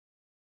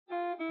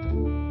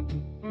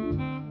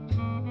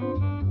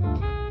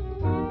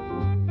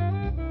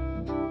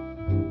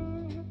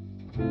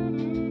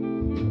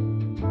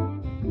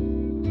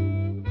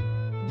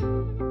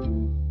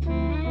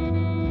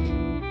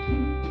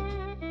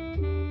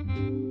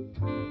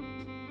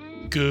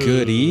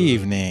Good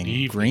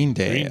evening,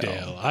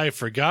 Greendale. I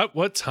forgot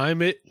what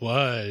time it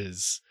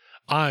was.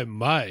 I'm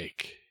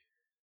Mike.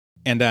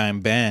 And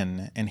I'm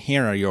Ben, and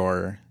here are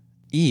your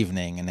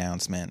evening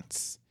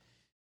announcements.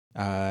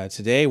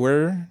 Today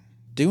we're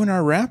doing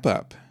our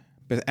wrap-up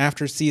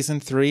after Season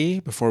 3,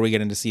 before we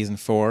get into Season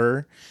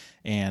 4,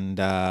 and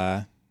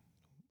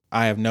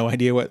I have no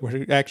idea what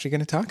we're actually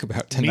going to talk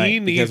about tonight. Me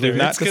neither. Because we've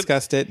not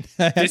discussed it.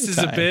 This is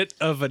a bit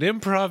of an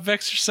improv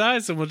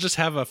exercise, and we'll just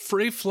have a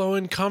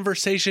free-flowing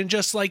conversation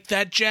just like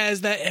that jazz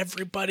that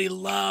everybody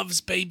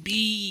loves,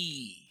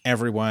 baby.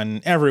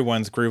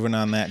 Everyone's grooving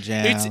on that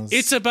jazz.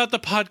 It's about the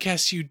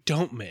podcast you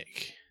don't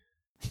make.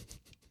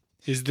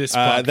 Is this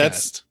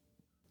podcast?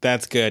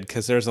 That's good,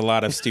 because there's a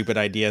lot of stupid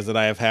ideas that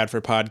I have had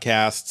for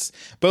podcasts,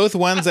 both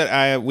ones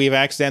that we've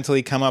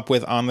accidentally come up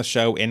with on the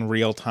show in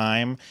real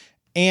time,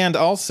 and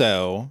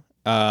also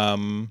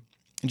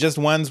just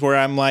ones where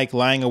I'm like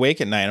lying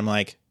awake at night. I'm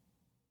like,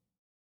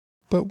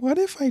 but what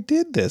if I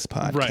did this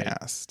podcast?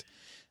 Right.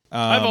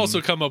 I've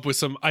also come up with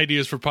some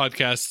ideas for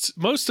podcasts,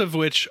 most of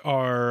which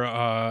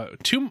are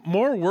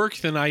more work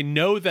than I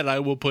know that I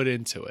will put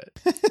into it.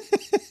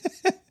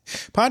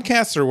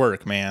 Podcasts are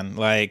work, man.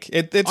 Like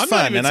it's I'm fun,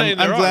 not even and saying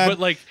I'm glad. But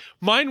like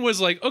mine was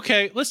like,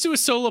 okay, let's do a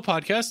solo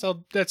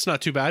podcast. That's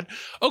not too bad.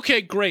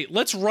 Okay, great.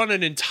 Let's run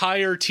an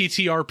entire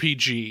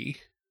TTRPG.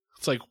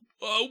 It's like,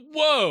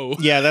 whoa.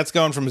 Yeah, that's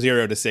going from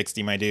 0 to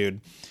 60, my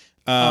dude.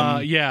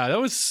 Yeah, that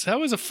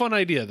was a fun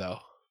idea, though.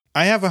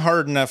 I have a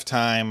hard enough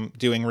time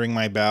doing Ring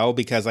My Bell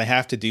because I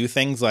have to do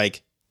things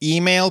like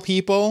email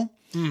people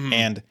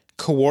and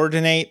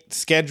coordinate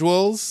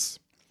schedules.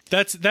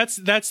 That's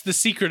the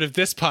secret of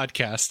this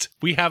podcast.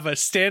 We have a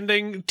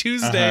standing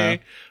Tuesday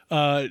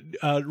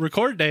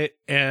record date,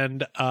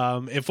 and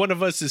if one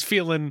of us is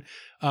feeling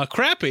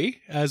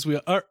crappy, as we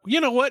are, you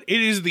know what?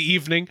 It is the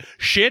evening,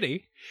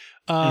 shitty.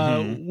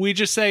 We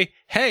just say,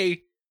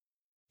 "Hey,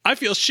 I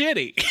feel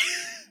shitty."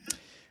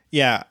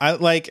 Yeah,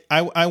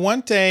 I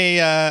want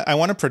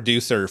a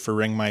producer for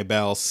Ring My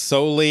Bell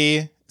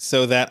solely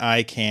so that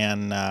I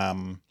can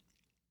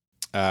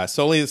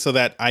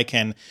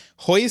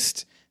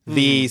hoist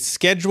the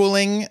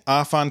scheduling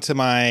off onto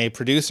my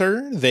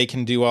producer. They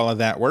can do all of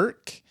that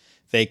work.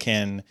 They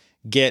can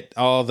get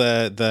all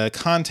the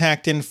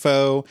contact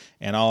info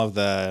and all of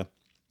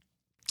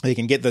they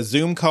can get the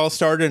Zoom call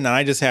started, and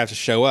I just have to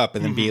show up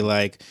and then be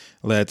like,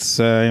 let's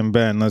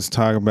Ben, let's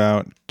talk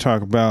about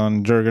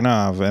and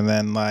Jurgenov, and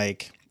then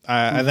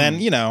and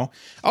then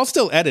I'll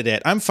still edit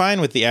it. I'm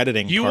fine with the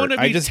editing you part. Want to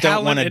be I just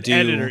don't want to do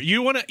editor.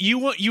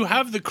 You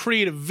have the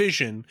creative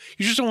vision.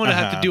 You just don't want to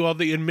have to do all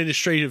the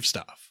administrative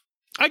stuff.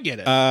 I get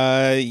it.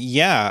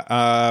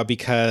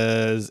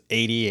 Because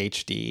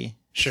ADHD.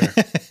 Sure.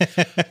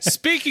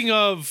 Speaking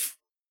of,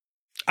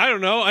 I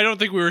don't know. I don't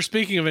think we were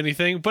speaking of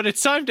anything, but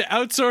it's time to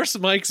outsource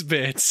Mike's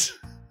bits.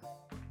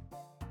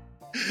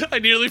 I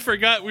nearly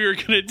forgot we were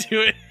going to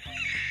do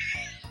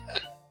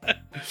it.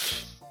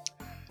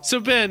 So,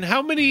 Ben,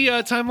 how many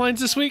timelines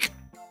this week?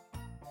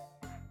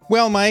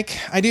 Well, Mike,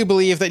 I do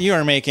believe that you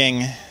are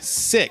making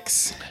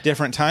 6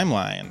 different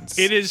timelines.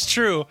 It is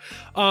true.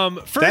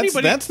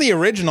 That's the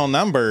original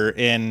number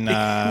in.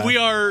 We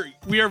are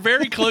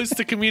very close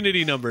to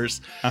community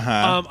numbers.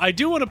 I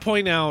do want to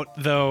point out,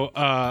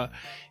 though,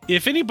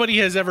 if anybody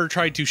has ever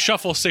tried to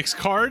shuffle 6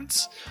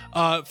 cards,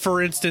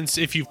 for instance,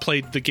 if you've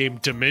played the game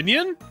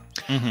Dominion,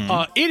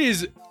 it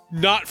is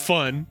not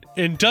fun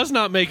and does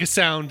not make a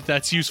sound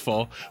that's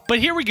useful. But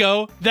here we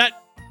go.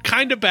 That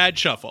kind of bad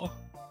shuffle.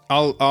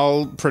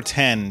 I'll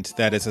pretend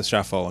that it's a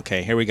shuffle.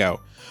 Okay, here we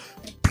go.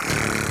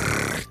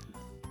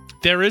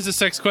 There is a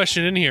sex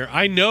question in here.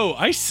 I know.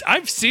 I've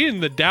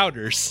seen the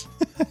doubters.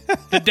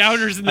 The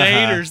doubters and the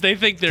haters. They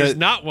think there's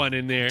not one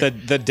in there.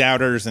 The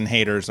doubters and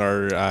haters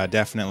are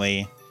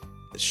definitely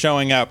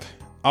showing up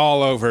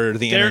all over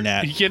the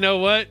internet. You know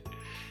what?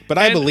 But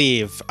I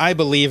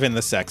believe in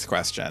the sex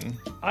question.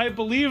 I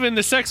believe in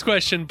the sex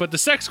question, but the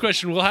sex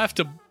question will have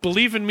to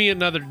believe in me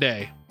another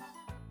day.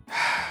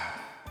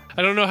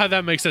 I don't know how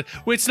that makes sense.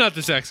 Well, it's not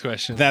the sex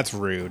question. That's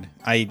rude.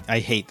 I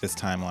hate this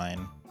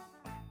timeline.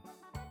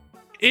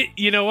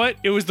 You know what?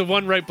 It was the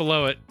one right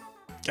below it.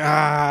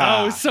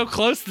 Oh, it's so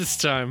close this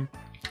time.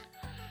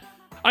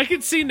 I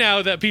can see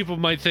now that people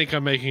might think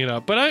I'm making it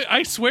up, but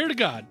I swear to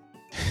God.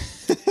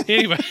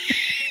 Anyway.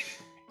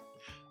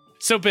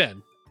 So,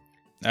 Ben.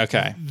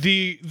 Okay.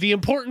 The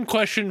important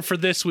question for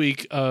this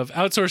week of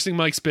outsourcing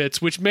Mike's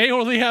bits, which may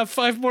only have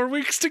 5 more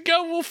weeks to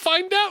go, we'll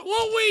find out,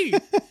 won't we?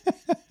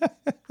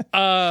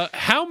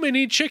 How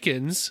many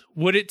chickens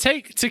would it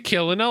take to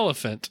kill an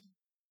elephant?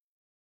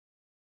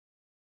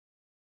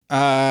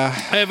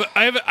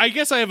 I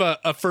guess I have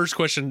a first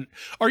question.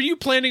 Are you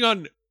planning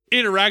on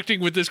interacting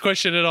with this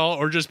question at all,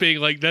 or just being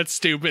like, that's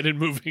stupid and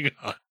moving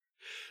on?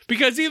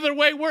 Because either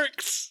way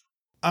works.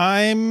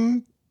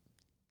 I'm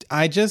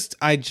I just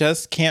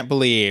can't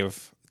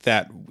believe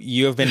that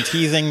you have been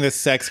teasing this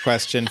sex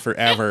question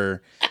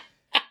forever.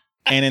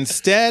 And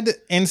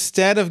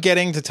instead of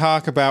getting to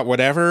talk about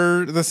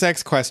whatever the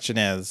sex question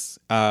is,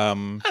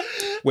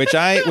 which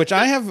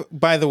I have,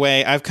 by the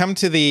way, I've come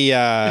to the,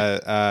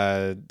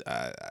 I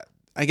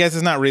guess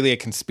it's not really a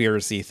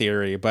conspiracy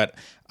theory, but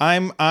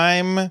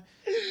my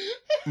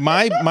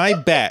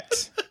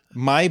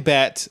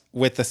bet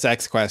with the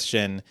sex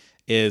question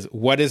is,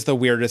 what is the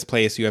weirdest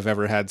place you have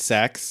ever had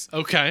sex?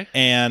 Okay.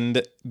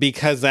 And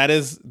because that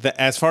is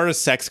as far as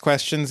sex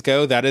questions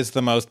go, that is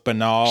the most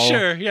banal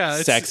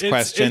sex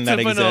question that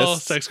exists. It's a banal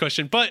sex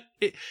question. But,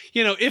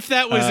 if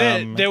that was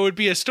it, there would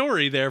be a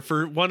story there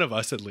for one of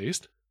us at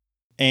least.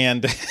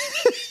 And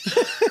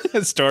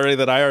a story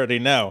that I already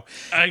know.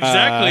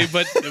 Exactly.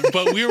 But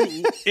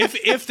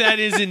if that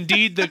is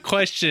indeed the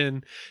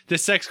question, the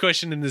sex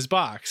question in this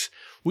box,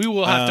 we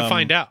will have to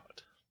find out.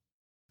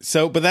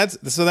 So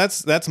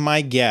that's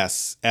my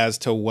guess as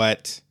to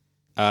what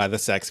the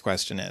sex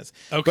question is.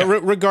 Okay.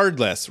 But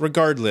regardless,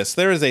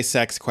 there is a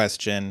sex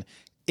question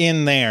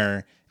in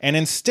there, and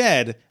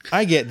instead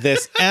I get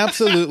this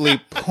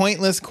absolutely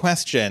pointless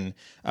question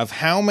of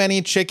how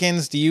many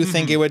chickens do you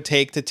think it would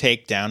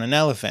take down an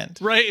elephant?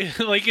 Right.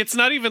 Like, it's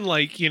not even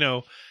like,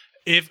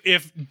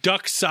 if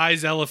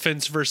duck-sized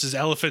elephants versus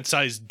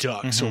elephant-sized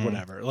ducks or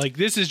whatever. Like,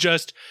 this is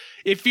just,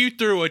 if you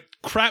threw a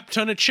crap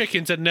ton of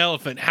chickens at an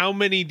elephant, how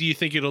many do you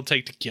think it'll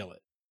take to kill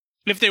it?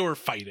 If they were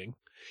fighting.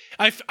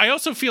 I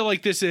also feel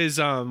like this is,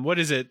 what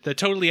is it? The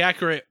Totally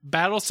Accurate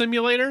Battle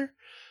Simulator?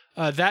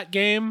 That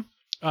game.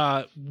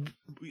 I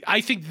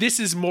think this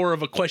is more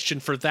of a question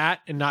for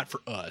that and not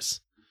for us.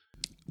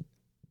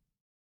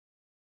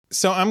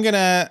 So I'm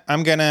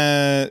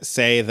gonna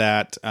say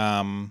that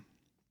my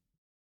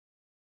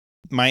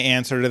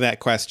answer to that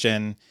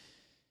question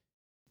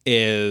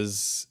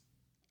is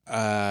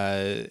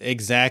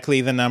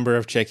exactly the number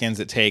of chickens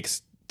it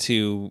takes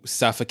to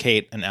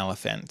suffocate an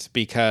elephant,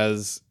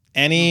 because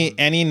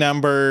any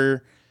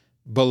number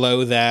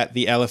below that,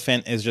 the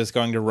elephant is just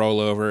going to roll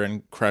over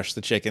and crush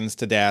the chickens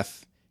to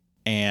death.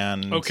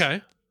 And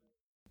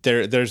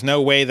there's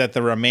no way that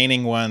the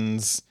remaining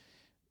ones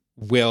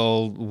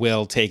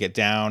will take it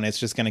down. It's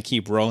just going to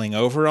keep rolling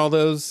over all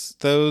those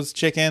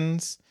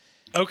chickens.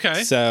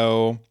 Okay.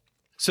 So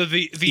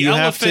the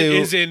elephant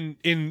is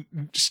in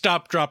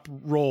stop, drop,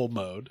 roll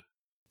mode.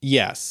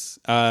 Yes.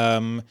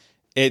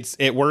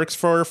 It works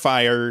for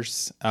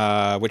fires,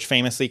 which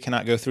famously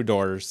cannot go through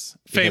doors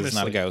because it's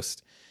not a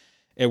ghost.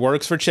 It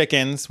works for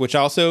chickens, which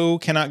also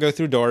cannot go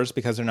through doors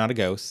because they're not a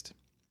ghost.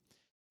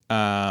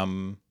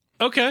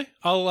 Okay,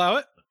 I'll allow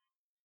it.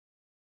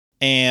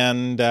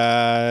 And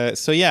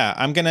so yeah,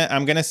 I'm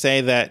gonna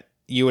say that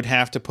you would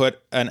have to put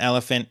an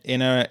elephant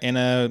in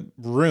a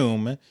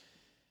room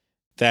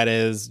that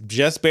is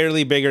just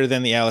barely bigger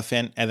than the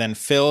elephant, and then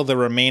fill the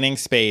remaining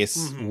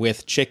space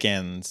with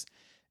chickens.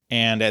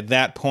 And at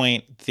that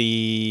point,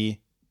 the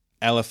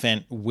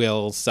elephant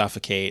will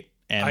suffocate,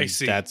 and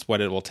that's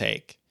what it will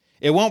take.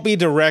 It won't be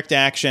direct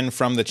action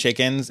from the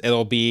chickens.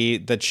 It'll be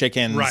the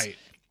chickens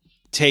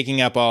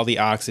taking up all the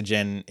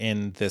oxygen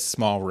in this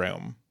small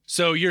room.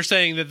 So you're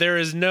saying that there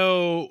is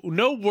no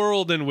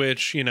world in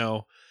which,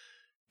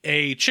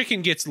 a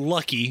chicken gets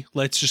lucky,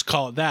 let's just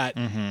call it that,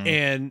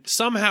 and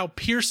somehow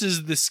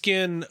pierces the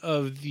skin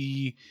of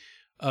the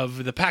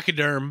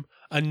pachyderm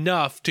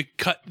enough to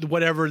cut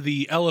whatever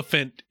the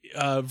elephant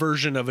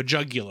version of a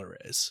jugular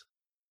is.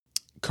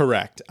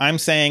 Correct. I'm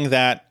saying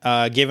that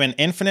given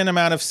infinite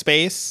amount of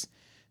space,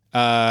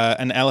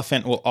 an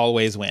elephant will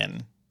always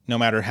win, no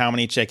matter how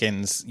many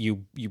chickens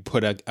you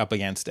put up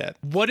against it.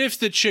 What if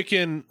the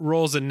chicken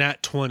rolls a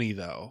nat 20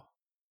 though?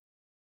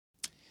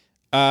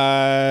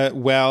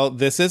 Well,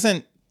 this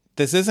isn't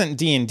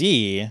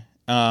D&D.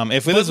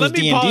 If this was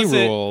D&D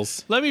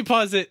rules, let me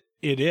pause it.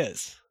 It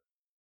is.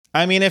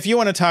 I mean, if you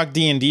want to talk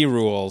D&D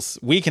rules,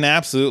 we can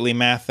absolutely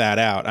math that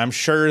out. I'm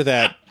sure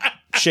that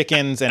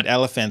chickens and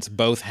elephants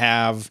both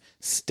have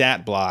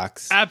stat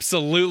blocks.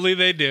 Absolutely,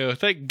 they do.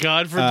 Thank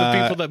God for the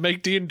people that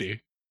make D&D.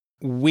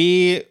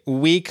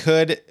 We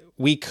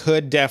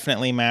could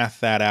definitely math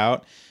that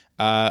out,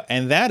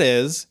 and that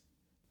is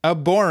a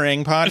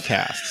boring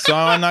podcast. So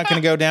I'm not going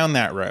to go down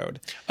that road.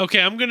 Okay,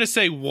 I'm going to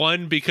say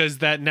 1 because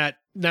that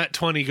nat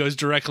 20 goes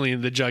directly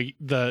in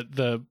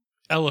the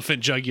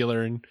elephant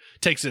jugular and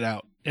takes it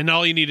out. And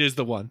all you need is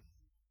the 1.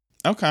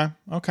 Okay.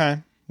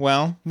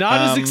 Well,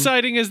 not as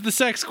exciting as the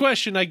sex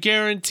question, I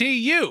guarantee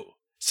you.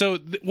 So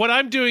what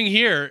I'm doing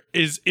here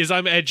is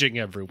I'm edging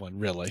everyone,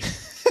 really.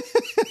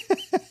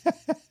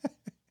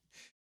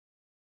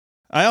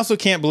 I also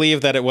can't believe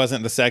that it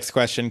wasn't the sex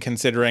question,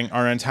 considering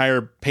our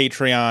entire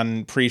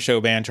Patreon pre-show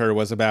banter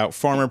was about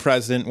former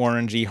President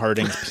Warren G.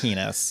 Harding's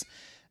penis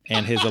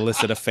and his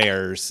illicit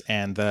affairs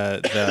and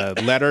the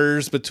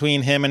letters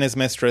between him and his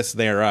mistress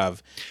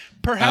thereof.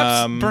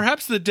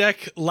 Perhaps the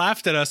deck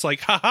laughed at us like,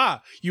 haha,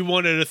 you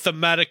wanted a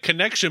thematic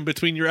connection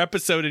between your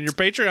episode and your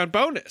Patreon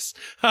bonus.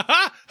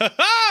 Ha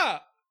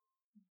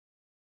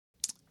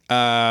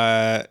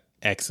ha!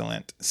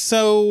 Excellent.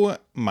 So,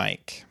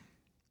 Mike.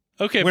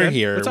 Okay, we're man.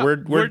 here. What's up?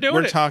 We're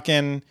doing it.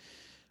 talking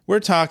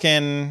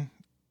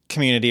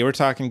Community. We're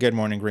talking Good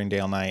Morning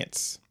Greendale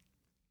Nights.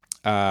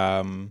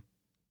 I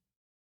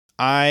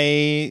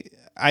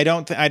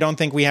don't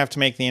think we have to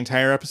make the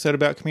entire episode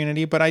about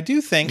Community, but I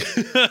do think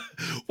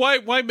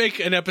Why make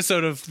an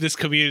episode of this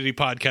Community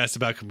podcast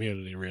about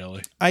Community,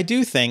 really? I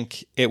do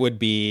think it would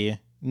be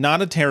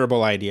not a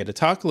terrible idea to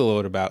talk a little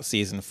bit about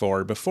season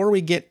 4 before we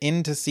get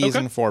into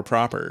season 4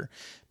 proper,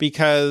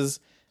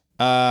 because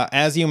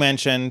as you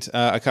mentioned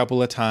a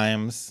couple of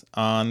times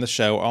on the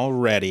show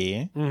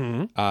already,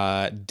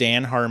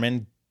 Dan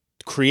Harmon,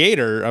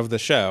 creator of the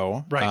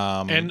show, right,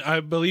 and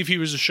I believe he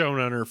was a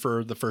showrunner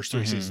for the first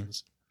 3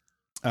 seasons.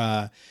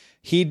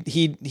 He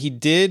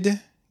did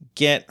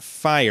get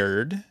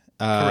fired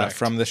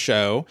from the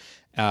show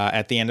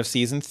at the end of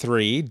season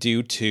 3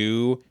 due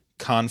to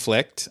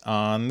conflict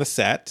on the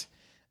set.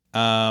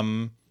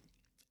 And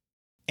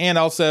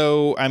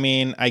also, I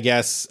mean, I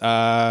guess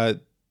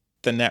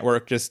the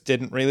network just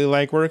didn't really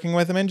like working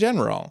with him in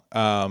general.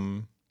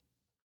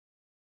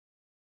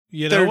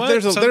 You know what?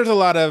 There's a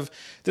lot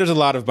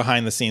of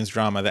behind the scenes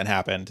drama that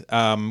happened,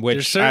 which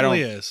there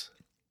certainly is.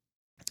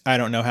 I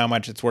don't know how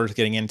much it's worth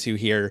getting into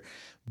here,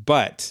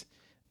 but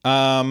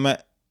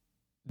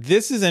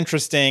this is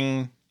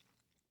interesting,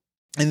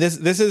 and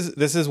this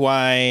is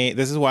why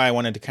I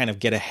wanted to kind of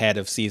get ahead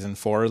of season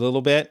 4 a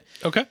little bit.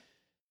 Okay.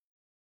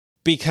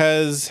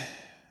 Because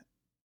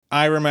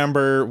I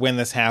remember when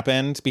this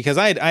happened, because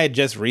I had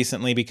just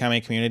recently become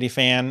a Community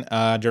fan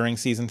during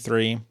season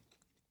 3.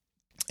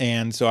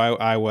 And so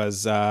I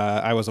was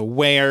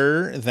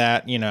aware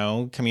that, you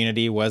know,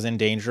 Community was in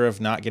danger of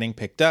not getting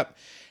picked up.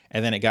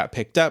 And then it got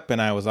picked up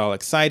and I was all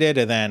excited.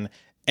 And then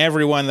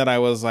everyone that I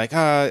was like,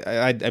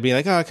 I'd be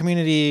like,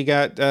 Community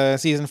got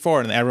season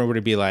 4. And everyone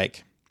would be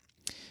like,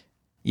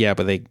 yeah,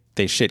 but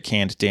they shit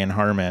canned Dan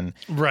Harmon.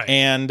 Right.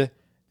 And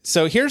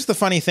so here's the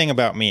funny thing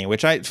about me,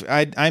 which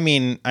I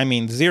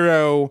mean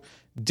zero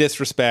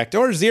disrespect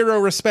or zero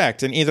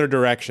respect in either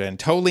direction.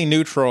 Totally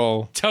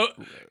neutral.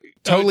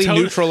 Totally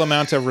neutral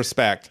amount of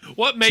respect.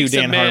 What makes to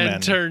Dan a man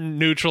Harmon. turn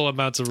neutral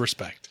amounts of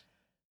respect?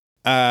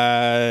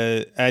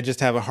 I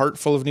just have a heart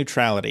full of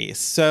neutrality.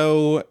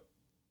 So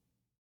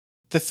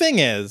the thing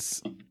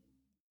is,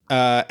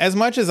 as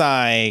much as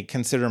I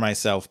consider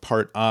myself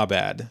part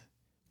Abed,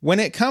 when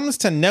it comes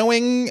to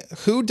knowing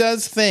who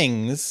does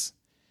things,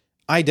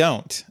 I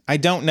don't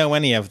know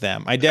any of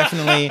them. I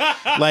definitely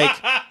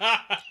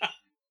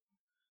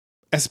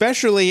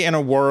especially in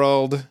a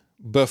world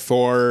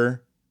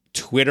before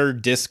Twitter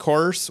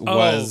discourse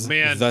was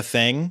the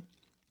thing.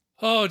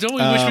 Oh, don't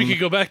we wish we could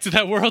go back to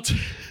that world?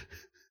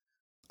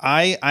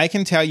 I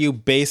can tell you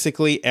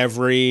basically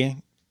every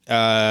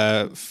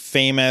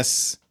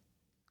famous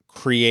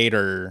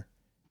creator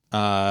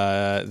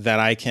that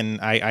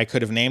I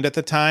could have named at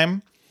the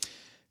time,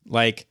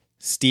 like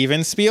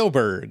Steven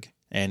Spielberg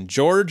and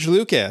George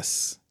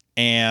Lucas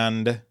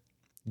and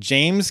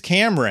James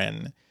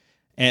Cameron,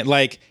 and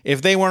like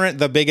if they weren't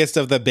the biggest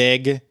of the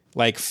big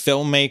like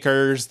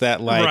filmmakers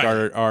that like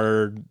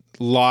are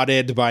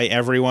lauded by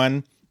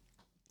everyone,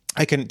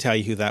 I couldn't tell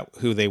you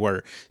who they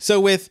were. So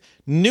with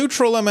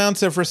neutral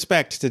amounts of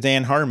respect to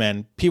Dan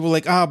Harmon, people were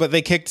like, but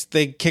they kicked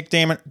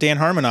Dan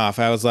Harmon off.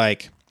 I was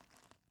like,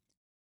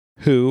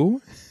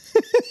 who?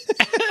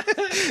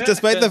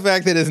 Despite the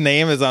fact that his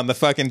name is on the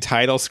fucking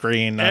title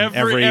screen on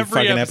every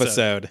fucking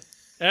episode.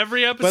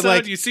 Every episode,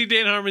 like, you see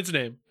Dan Harmon's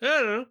name. I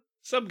don't know,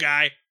 some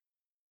guy.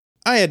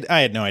 I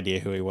had no idea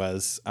who he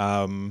was.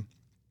 And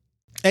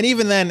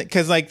even then,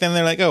 because like then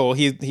they're like, oh well,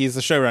 he's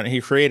the showrunner,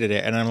 he created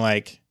it, and I'm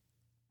like,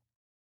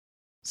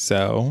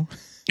 so,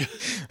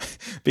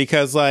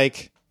 because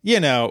like, you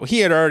know, he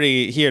had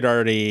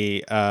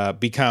already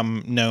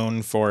become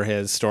known for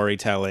his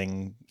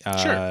storytelling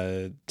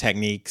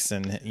techniques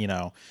and, you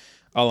know,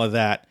 all of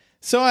that.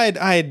 So I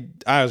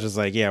was just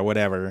like, yeah,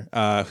 whatever.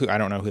 I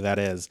don't know who that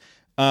is.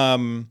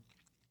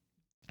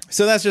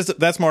 So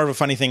that's more of a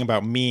funny thing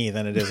about me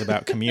than it is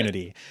about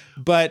Community.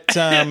 But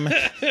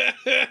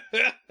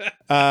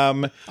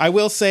I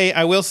will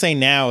say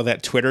now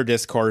that Twitter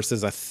discourse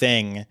is a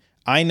thing.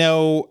 I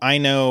know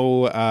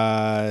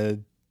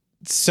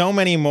so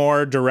many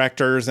more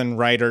directors and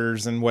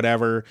writers and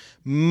whatever,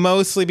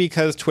 mostly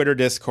because Twitter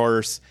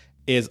discourse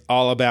is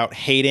all about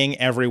hating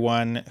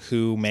everyone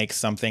who makes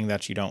something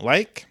that you don't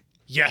like.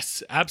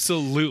 Yes,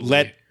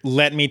 absolutely.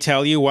 Let me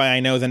tell you why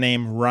I know the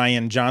name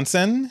Rian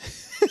Johnson.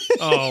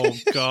 Oh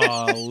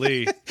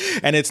golly.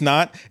 And it's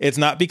not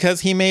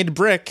because he made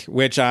Brick,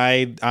 which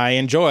I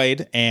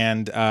enjoyed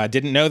and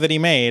didn't know that he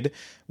made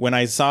when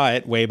I saw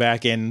it way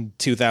back in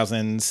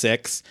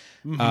 2006.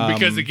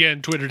 Because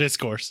again, Twitter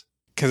discourse.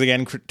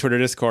 Twitter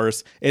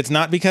discourse. It's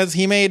not because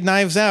he made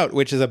Knives Out,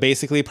 which is a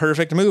basically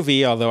perfect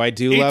movie, although I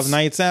do love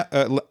Knives Out.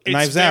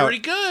 It's very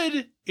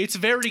good. It's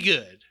very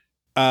good.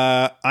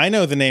 I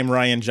know the name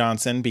Rian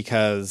Johnson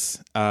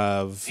because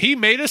of he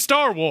made a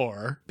Star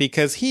Wars.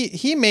 Because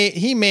he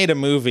made a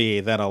movie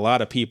that a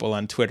lot of people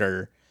on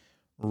Twitter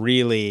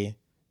really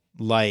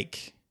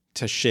like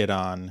to shit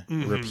on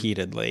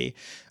repeatedly.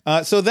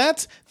 So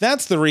that's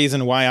the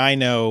reason why I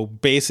know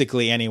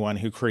basically anyone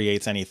who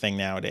creates anything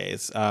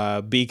nowadays,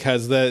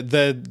 because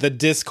the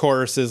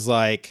discourse is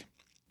like,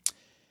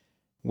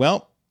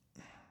 well,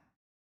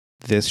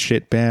 this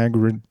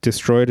shitbag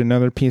destroyed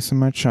another piece of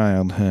my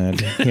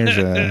childhood. Here's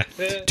a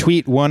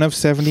tweet 1 of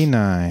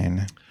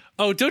 79.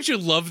 Oh, don't you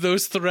love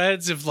those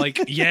threads of like,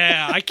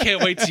 yeah, I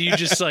can't wait till you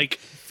just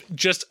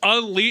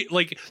unleash,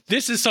 like,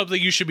 this is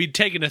something you should be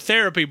taking to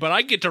therapy, but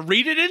I get to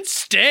read it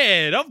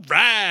instead. All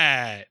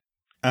right.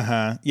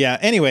 Yeah.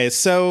 Anyways,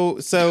 so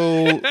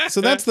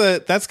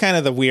that's kind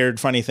of the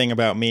weird, funny thing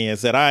about me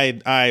is that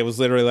I was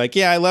literally like,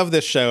 yeah, I love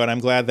this show and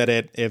I'm glad that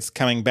it's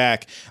coming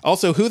back.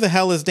 Also, who the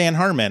hell is Dan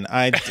Harmon?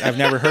 I've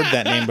never heard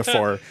that name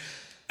before.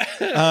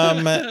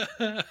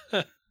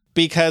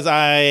 Because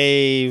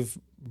I've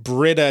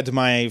Britta'd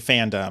my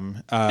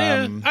fandom.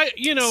 I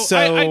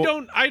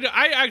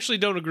actually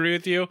don't agree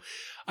with you.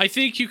 I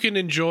think you can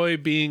enjoy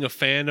being a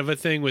fan of a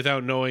thing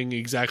without knowing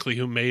exactly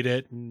who made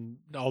it and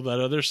all that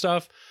other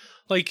stuff.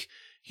 Like,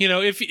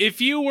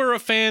 if you were a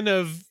fan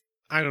of,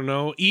 I don't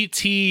know,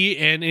 E.T.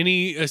 and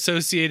any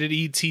associated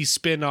E.T.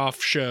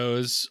 spin-off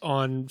shows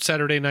on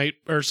Saturday night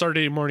or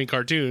Saturday morning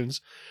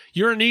cartoons,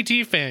 you're an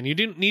E.T. fan. You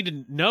didn't need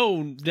to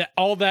know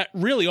all that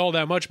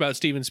much about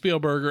Steven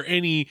Spielberg or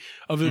any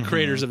of the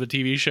creators of a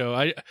TV show.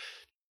 I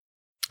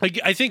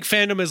think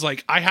fandom is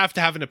like, I have to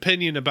have an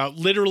opinion about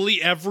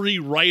literally every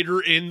writer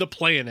in the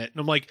planet. And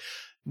I'm like,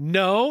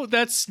 no,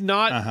 that's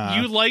not.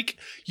 You like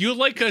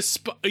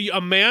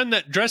a man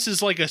that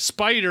dresses like a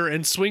spider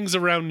and swings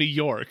around New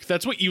York.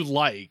 That's what you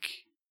like.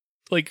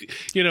 Like,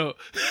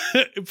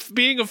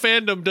 being a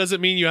fandom doesn't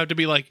mean you have to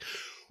be like,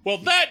 well,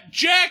 that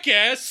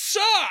jackass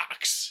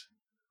sucks.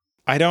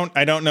 I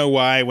don't know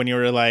why when you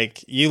were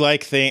like, you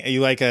like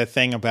a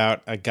thing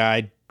about a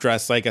guy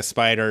dressed like a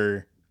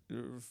spider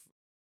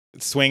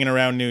swinging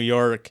around New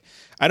York.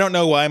 I don't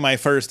know why my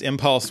first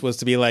impulse was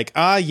to be like,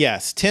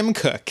 yes, Tim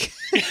Cook.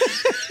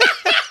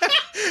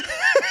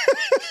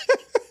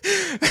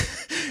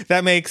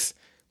 That makes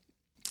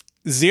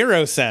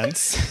zero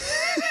sense.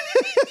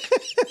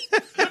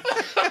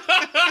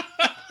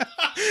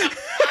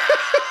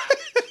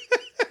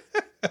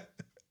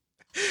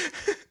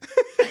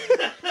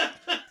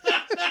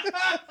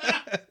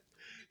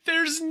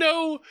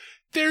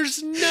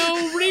 There's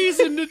no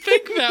reason to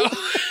think that.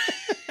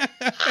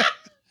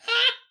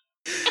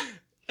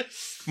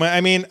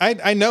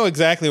 I know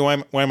exactly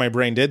why my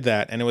brain did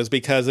that, and it was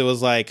because it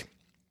was like,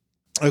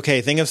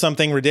 okay, think of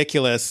something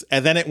ridiculous,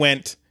 and then it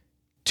went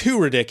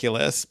too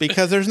ridiculous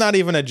because there's not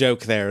even a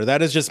joke there.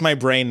 That is just my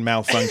brain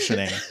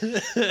malfunctioning.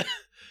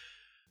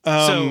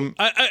 So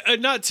I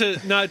not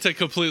to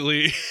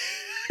completely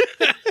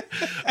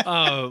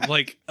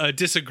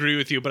disagree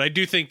with you, but I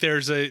do think there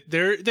is a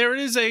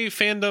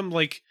fandom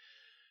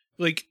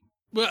like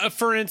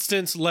for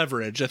instance,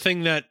 Leverage, a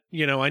thing that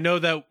I know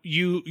that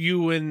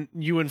you and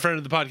friend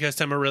of the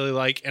podcast Emma really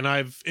like, and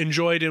I've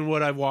enjoyed in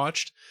what I've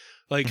watched.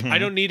 Like, I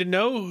don't need to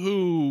know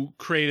who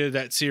created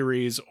that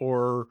series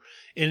or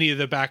any of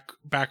the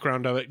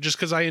background of it, just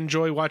because I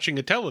enjoy watching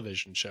a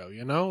television show.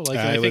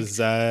 Like it was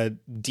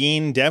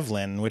Dean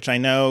Devlin, which I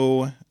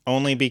know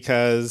only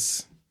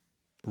because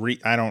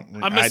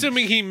I'm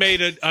assuming he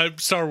made a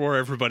Star Wars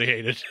everybody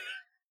hated.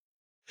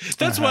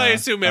 That's why I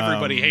assume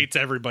everybody hates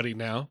everybody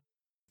now.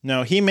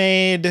 No, he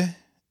made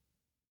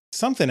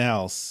something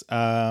else. He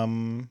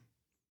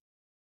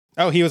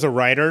was a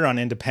writer on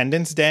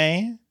Independence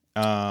Day.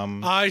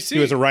 I see.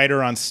 He was a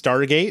writer on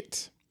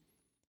Stargate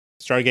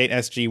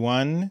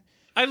SG-1.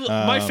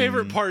 My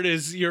favorite part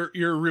is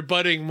you're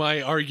rebutting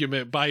my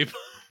argument by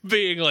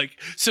being like,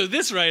 so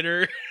this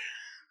writer.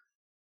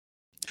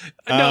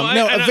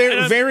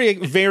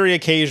 Very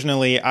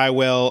occasionally I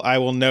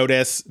will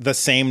notice the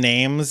same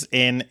names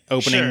in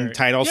opening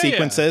title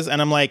sequences, and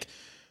I'm like,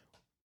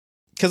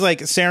 because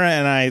like Sarah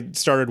and I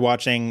started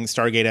watching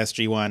Stargate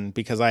SG-1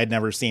 because I had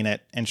never seen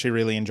it, and she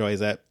really enjoys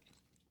it,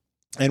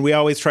 and we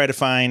always try to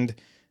find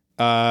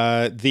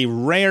the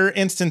rare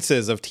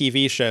instances of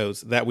TV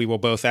shows that we will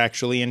both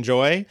actually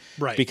enjoy,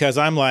 right? Because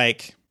I'm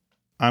like,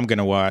 I'm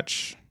gonna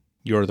watch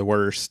You're the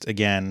Worst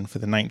again for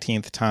the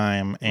 19th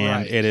time,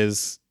 and it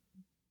is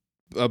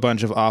a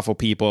bunch of awful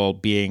people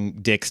being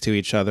dicks to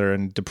each other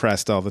and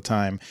depressed all the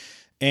time.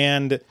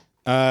 And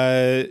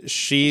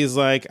she's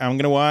like, I'm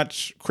going to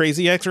watch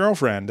Crazy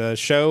Ex-Girlfriend, a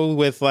show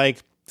with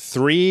like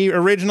 3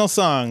 original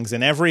songs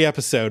in every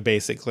episode,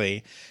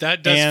 basically.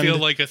 That does feel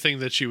like a thing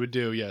that she would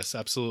do. Yes,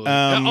 absolutely.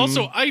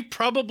 Also, I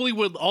probably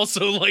would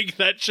also like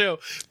that show.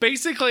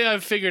 Basically,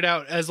 I've figured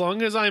out, as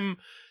long as I'm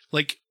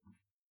like,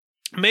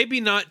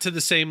 maybe not to the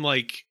same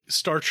like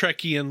Star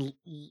Trek-y and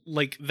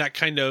like that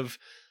kind of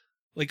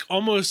like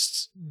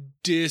almost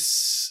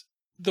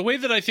the way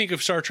that I think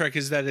of Star Trek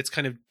is that it's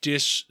kind of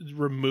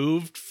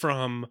removed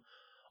from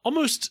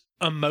almost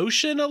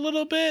emotion a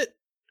little bit,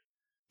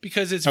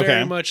 because it's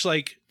very much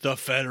like the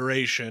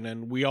Federation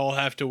and we all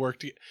have to work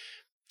together.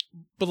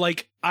 But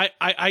like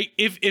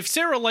if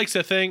Sarah likes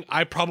a thing,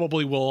 I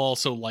probably will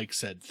also like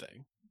said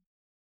thing.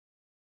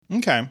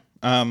 Okay.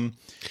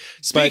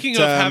 Speaking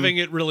of having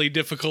it really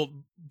difficult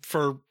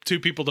for two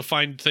people to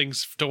find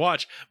things to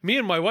watch, me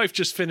and my wife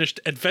just finished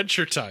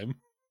Adventure Time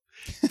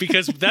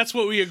because that's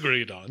what we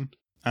agreed on.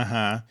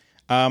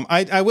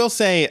 I will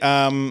say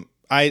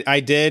I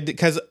did,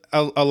 because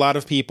a lot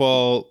of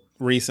people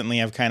recently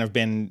have kind of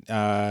been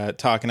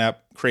talking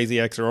up Crazy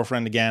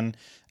Ex-Girlfriend again,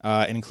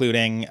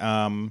 including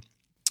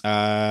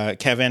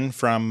Kevin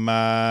from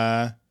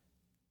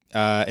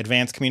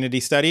Advanced Community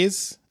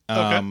Studies.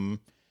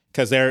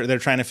 Because they're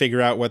trying to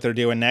figure out what they're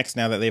doing next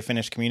now that they've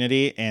finished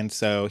Community, and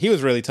so he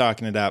was really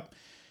talking it up.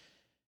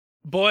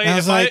 Boy,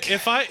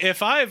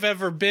 if I've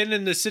ever been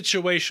in the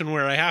situation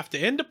where I have to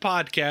end a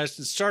podcast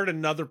and start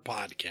another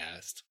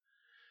podcast,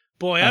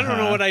 boy, I don't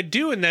know what I'd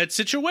do in that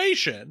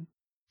situation.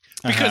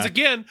 Because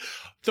again,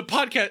 the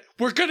podcast,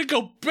 we're gonna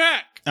go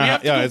back. We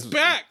have to go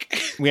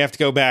back. We have to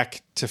go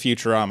back to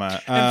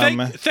Futurama.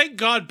 And thank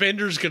God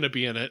Bender's gonna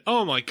be in it.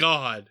 Oh my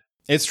God.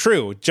 It's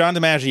true. John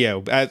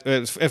DiMaggio,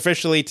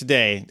 officially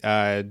today,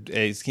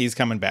 he's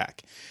coming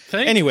back.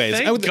 Thank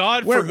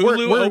God for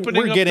Hulu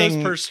opening up those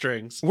purse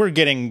strings. We're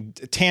getting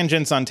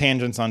tangents on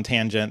tangents on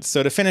tangents.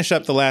 So to finish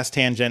up the last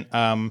tangent,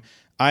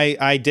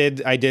 I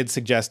did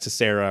suggest to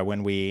Sarah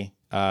when we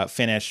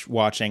finish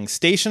watching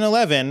Station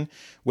 11,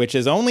 which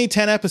is only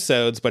 10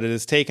 episodes, but it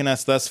has taken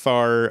us thus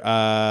far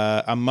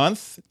a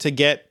month to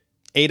get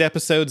 8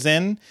 episodes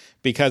in,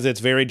 because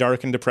it's very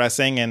dark and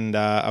depressing, and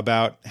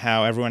about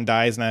how everyone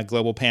dies in a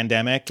global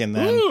pandemic, and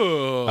then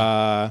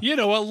a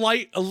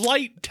light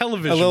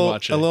television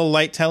watching. A little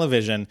light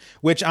television,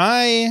 which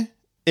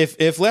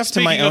if left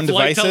to my own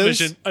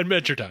devices,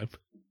 Adventure Time.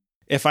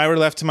 If I were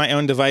left to my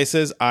own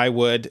devices, I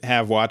would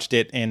have watched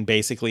it in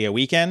basically a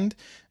weekend.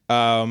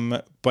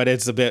 But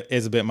it's a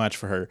bit much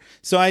for her.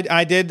 So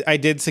I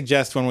did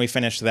suggest when we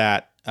finished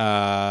that,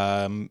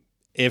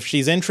 if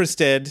she's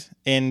interested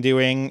in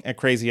doing a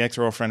Crazy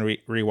Ex-Girlfriend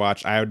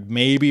rewatch, I would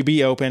maybe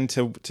be open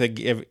to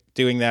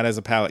doing that as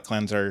a palate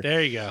cleanser.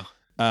 There you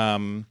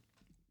go.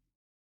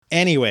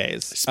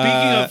 Anyways,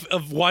 speaking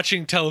of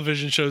watching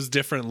television shows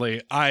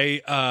differently,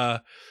 I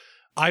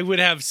would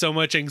have so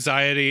much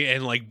anxiety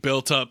and like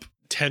built up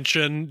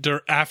tension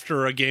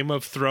after a Game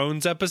of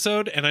Thrones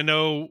episode, and I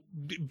know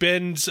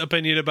Ben's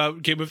opinion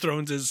about Game of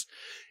Thrones is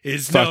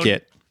fuck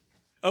it.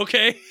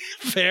 Okay,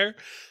 fair.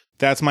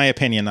 That's my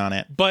opinion on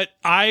it. But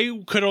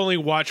I could only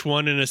watch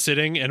one in a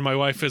sitting, and my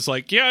wife is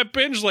like, yeah, I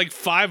binged like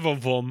 5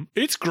 of them.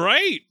 It's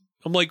great.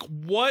 I'm like,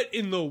 what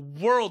in the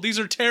world? These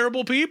are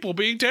terrible people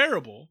being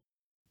terrible.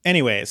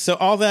 Anyway, so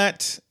all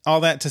that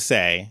to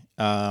say,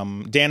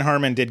 Dan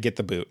Harmon did get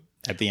the boot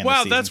at the end of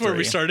season 3. Wow, that's where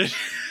we started.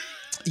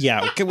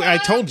 Yeah, I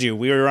told you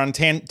we were on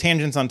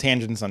tangents on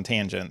tangents on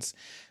tangents.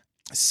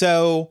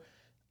 So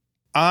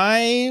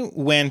I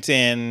went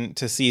in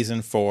to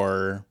season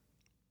 4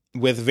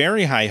 with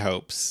very high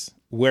hopes,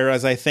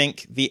 whereas I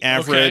think the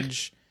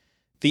average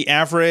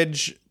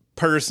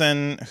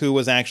person who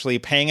was actually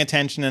paying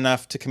attention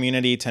enough to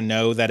Community to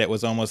know that it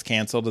was almost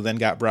canceled and then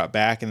got brought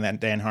back and that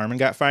Dan Harmon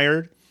got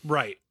fired,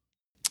 right,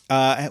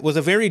 it was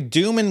a very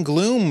doom and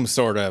gloom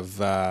sort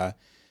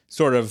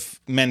of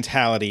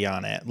mentality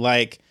on it.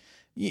 Like,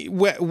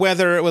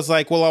 whether it was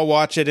like, well, I'll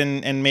watch it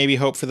and maybe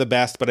hope for the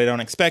best, but I don't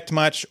expect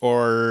much,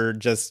 or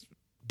just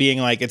being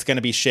like, it's going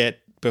to be shit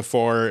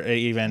before it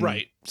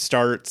even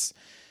starts.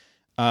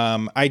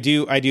 I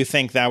do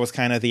think that was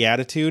kind of the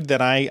attitude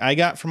that I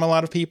got from a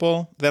lot of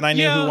people that I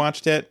knew who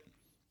watched it.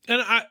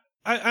 And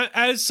I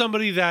as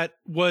somebody that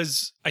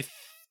was,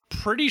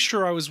 pretty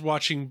sure I was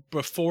watching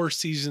before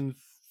season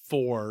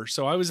 4,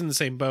 so I was in the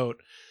same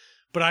boat,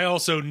 but I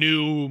also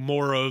knew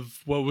more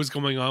of what was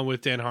going on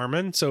with Dan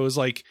Harmon. So it was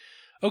like,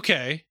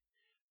 okay,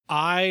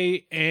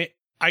 I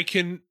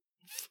can.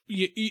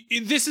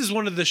 This is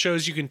one of the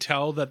shows you can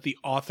tell that the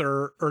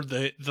author or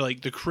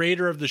the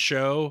creator of the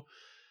show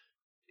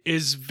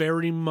is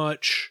very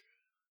much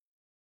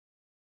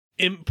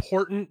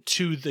important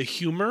to the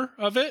humor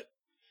of it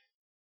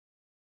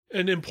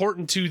and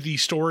important to the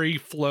story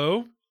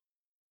flow.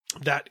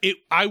 That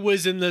I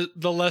was in the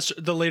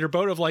later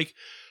boat of like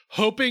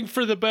hoping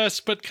for the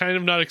best, but kind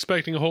of not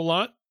expecting a whole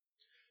lot.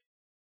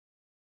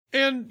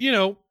 And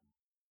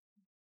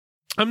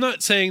I'm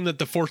not saying that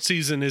the 4th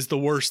season is the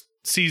worst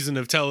season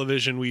of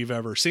television we've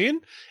ever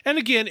seen. And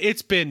again,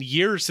 it's been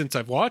years since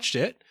I've watched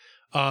it,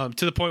 to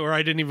the point where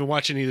I didn't even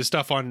watch any of the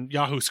stuff on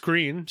Yahoo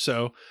Screen.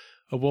 So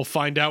we'll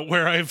find out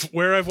where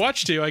I've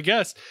watched to, I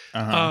guess.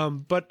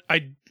 But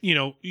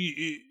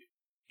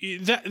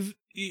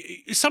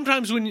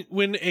sometimes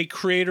when a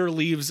creator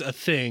leaves a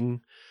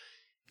thing,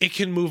 it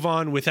can move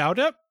on without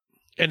it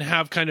and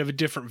have kind of a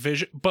different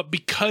vision. But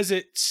because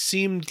it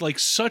seemed like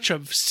such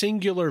a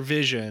singular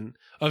vision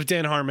of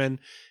Dan Harmon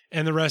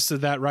and the rest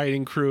of that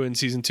writing crew in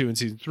season 2 and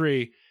season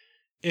 3,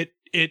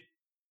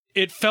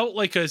 it felt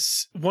like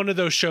one of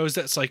those shows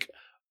that's like,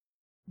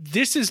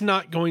 this is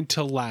not going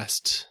to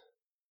last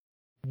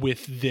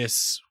with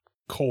this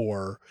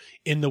core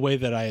in the way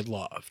that I had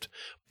loved.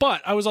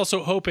 But I was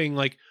also hoping,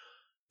 like,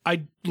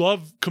 I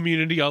love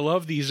Community. I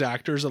love these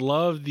actors. I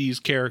love these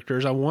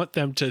characters. I want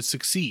them to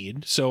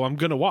succeed. So I'm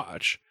going to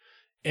watch.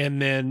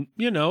 And then,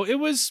 it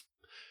was,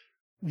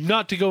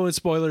 not to go in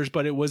spoilers,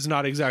 but it was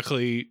not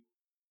exactly,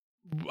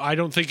 I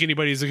don't think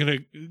anybody's going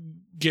to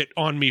get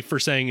on me for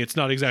saying it's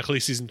not exactly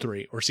season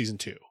 3 or season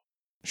 2.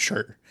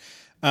 Sure.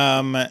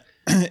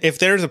 If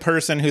there's a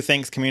person who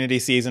thinks Community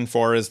season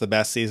 4 is the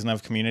best season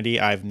of Community,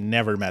 I've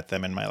never met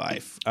them in my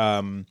life.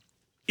 Even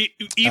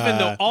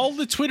though all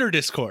the Twitter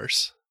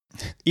discourse.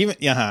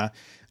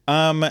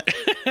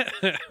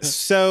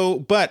 So,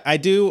 but I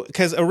do,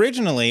 because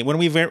originally when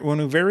we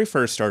very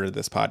first started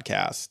this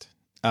podcast,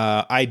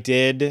 I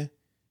did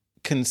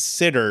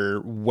consider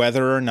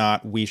whether or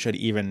not we should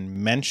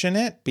even mention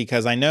it,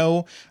 because I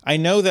know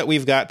that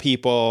we've got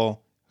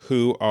people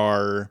who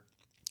are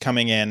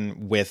coming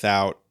in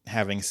without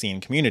having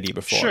seen Community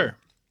before. Sure.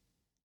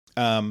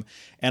 And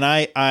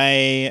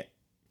I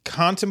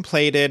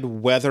contemplated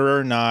whether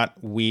or not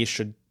we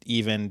should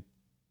even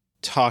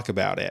talk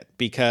about it,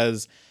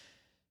 because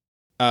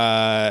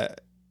I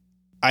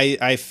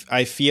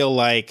feel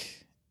like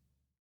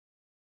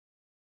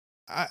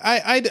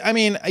I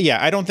mean,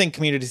 yeah, I don't think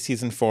Community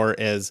season 4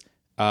 is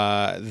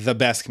the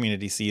best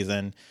Community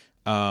season.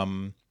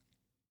 And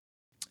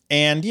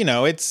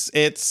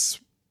it's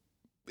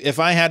if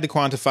I had to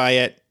quantify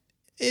it,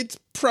 it's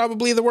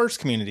probably the worst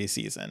Community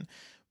season.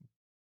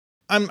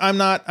 I'm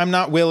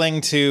not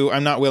willing to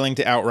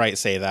outright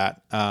say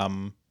that.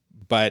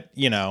 But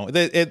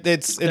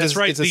that's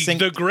right.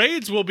 The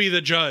grades will be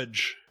the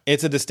judge.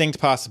 It's a distinct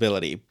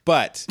possibility,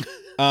 but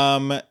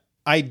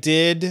I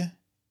did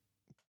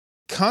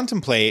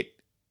contemplate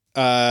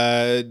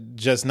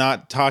just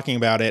not talking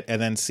about it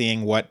and then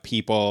seeing what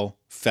people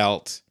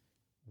felt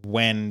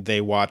when they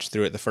watched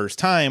through it the first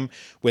time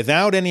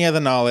without any of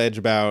the knowledge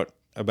about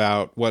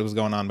what was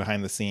going on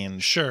behind the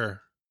scenes.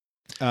 Sure.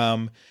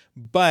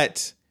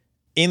 But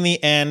in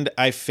the end,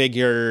 I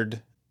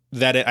figured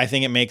that I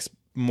think it makes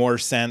more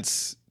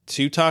sense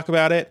to talk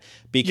about it,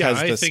 because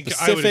I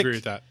would agree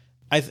with that.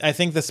 I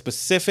think the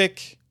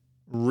specific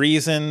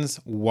reasons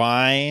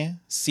why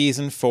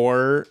season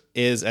 4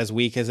 is as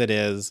weak as it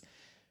is,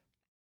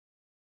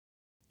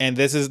 and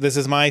this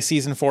is my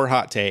season 4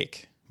 hot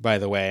take, by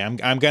the way.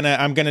 I'm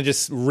gonna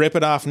just rip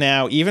it off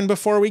now, even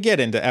before we get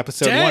into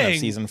episode 1 of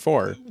season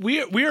 4. We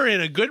are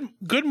in a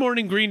good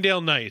morning Greendale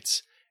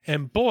Nights,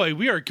 and boy,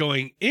 we are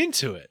going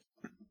into it.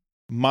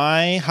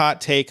 My hot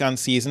take on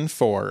season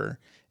 4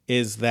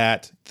 is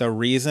that the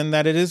reason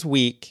that it is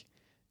weak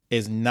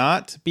is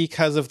not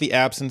because of the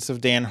absence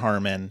of Dan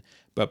Harmon,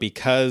 but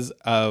because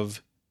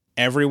of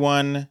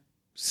everyone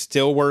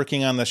still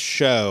working on the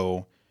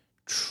show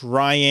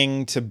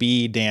trying to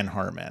be Dan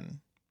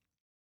Harmon.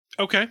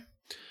 Okay.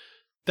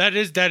 That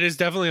is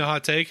definitely a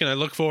hot take, and I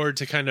look forward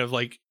to kind of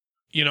like,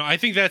 I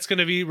think that's going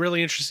to be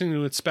really interesting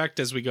to inspect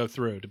as we go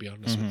through, to be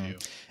honest with you.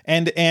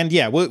 And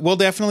yeah, we'll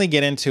definitely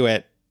get into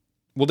it.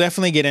 We'll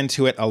definitely get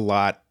into it a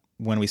lot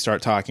when we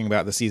start talking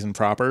about the season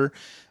proper.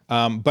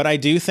 But I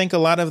do think a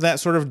lot of that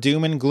sort of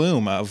doom and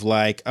gloom of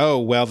like, oh,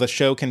 well, the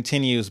show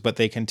continues, but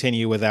they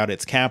continue without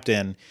its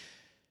captain,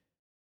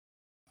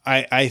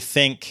 I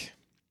think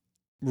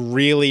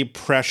really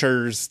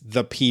pressures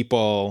the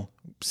people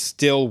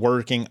still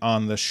working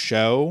on the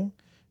show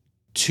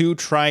to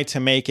try to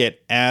make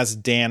it as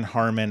Dan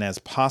Harmon as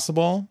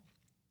possible.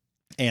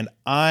 And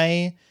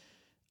I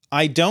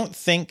don't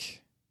think...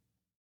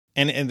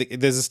 And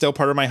this is still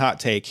part of my hot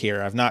take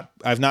here. I've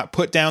not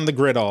put down the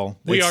griddle.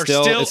 We are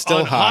still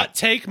on hot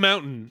take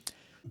mountain.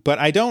 But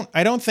I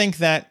don't think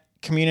that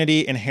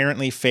Community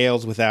inherently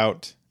fails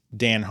without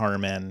Dan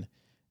Harmon,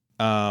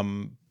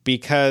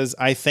 because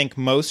I think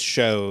most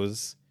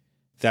shows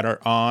that are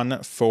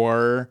on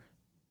for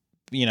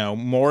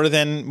more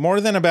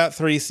than about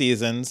 3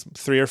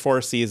 or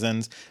 4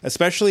 seasons,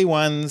 especially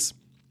ones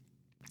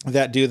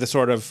that do the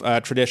sort of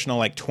traditional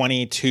like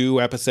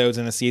 22 episodes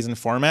in a season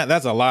format.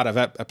 That's a lot of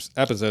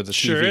episodes of TV.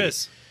 Sure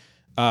is.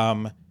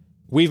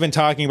 We've been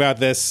talking about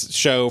this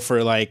show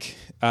for like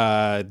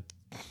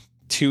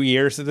 2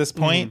 years at this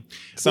point.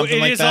 Something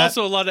like that. It is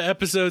also a lot of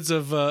episodes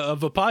of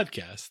a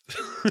podcast.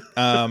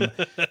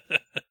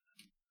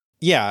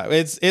 Yeah,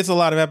 it's a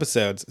lot of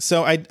episodes.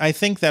 So I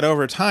think that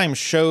over time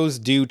shows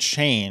do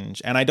change,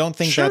 and I don't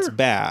think that's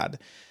bad.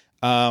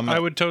 I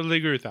would totally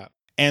agree with that.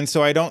 And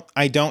so I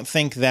don't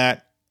think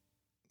that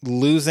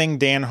losing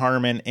Dan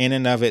Harmon in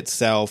and of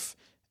itself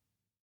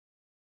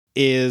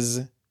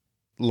is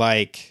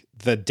like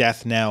the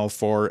death knell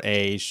for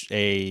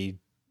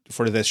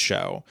for this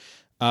show.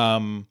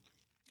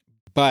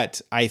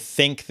 But I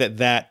think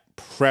that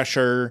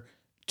pressure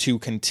to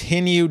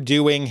continue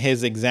doing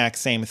his exact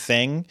same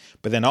thing,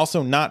 but then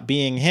also not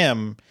being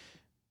him,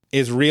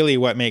 is really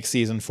what makes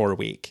season 4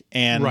 weak.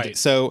 And right.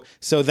 so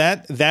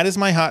that is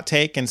my hot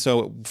take. And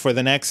so for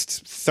the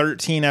next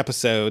 13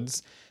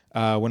 episodes,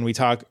 when we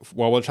talk,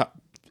 while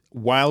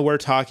we're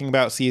talking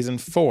about season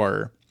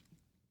 4,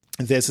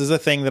 this is a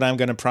thing that I'm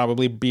going to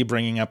probably be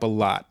bringing up a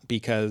lot,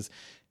 because,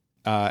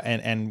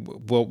 and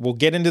we'll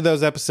get into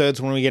those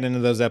episodes when we get into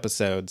those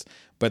episodes,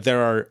 but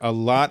there are a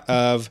lot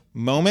of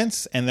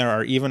moments, and there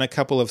are even a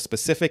couple of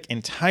specific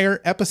entire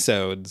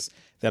episodes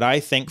that I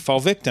think fall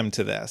victim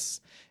to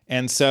this.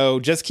 And so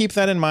just keep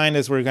that in mind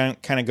as we're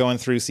kind of going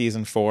through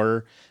season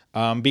 4.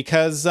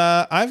 Because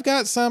I've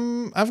got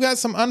some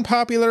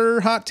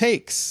unpopular hot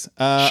takes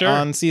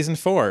on season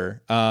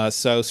 4.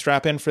 So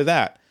strap in for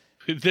that.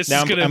 This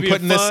is going to be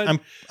fun.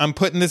 I'm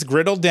putting this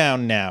griddle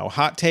down now.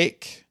 Hot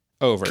take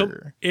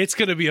over. It's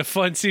going to be a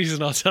fun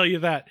season, I'll tell you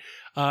that.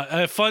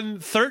 A fun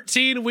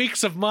 13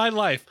 weeks of my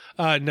life.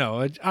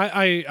 No,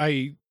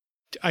 I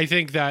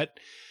think that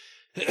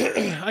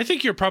I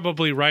think you're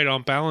probably right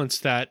on balance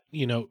that,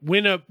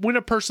 when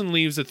a person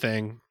leaves a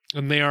thing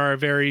and they are a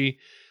very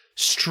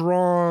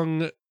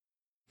strong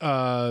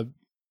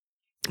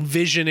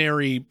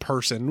visionary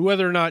person,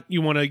 whether or not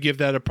you want to give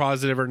that a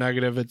positive or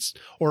negative,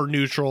 or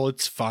neutral,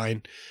 it's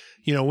fine.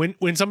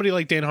 When somebody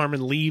like Dan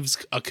Harmon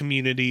leaves a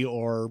community,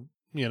 or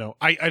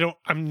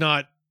I'm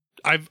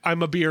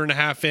a beer and a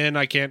half in,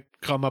 I can't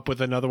come up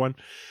with another one.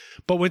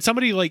 But when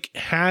somebody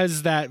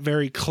has that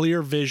very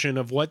clear vision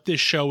of what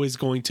this show is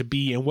going to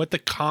be and what the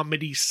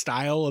comedy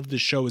style of the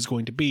show is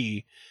going to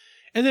be,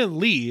 and then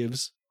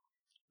leaves,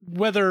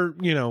 whether,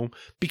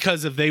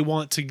 because if they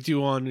want to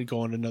go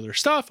on another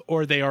stuff,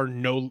 or they are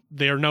no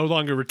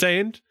longer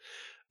retained,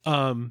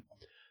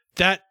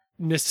 that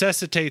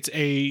necessitates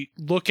a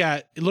look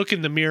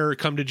in the mirror,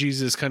 come to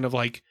Jesus, kind of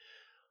like,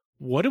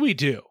 what do we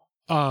do?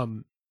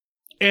 And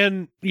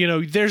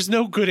there's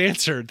no good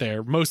answer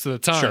there most of the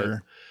time.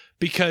 Sure.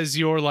 Because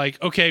you're like,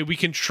 okay, we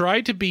can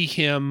try to be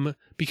him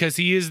because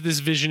he is this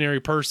visionary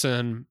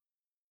person,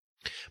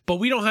 but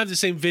we don't have the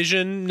same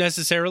vision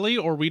necessarily,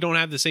 or we don't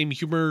have the same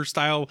humor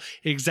style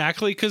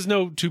exactly, because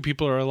no two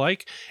people are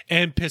alike,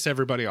 and piss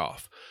everybody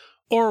off.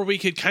 Or we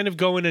could kind of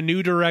go in a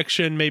new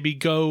direction, maybe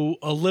go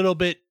a little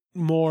bit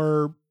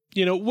more,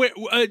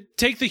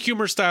 take the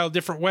humor style a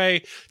different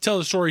way, tell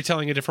the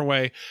storytelling a different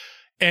way,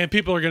 and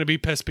people are going to be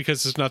pissed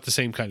because it's not the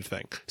same kind of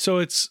thing. So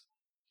it's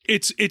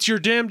you're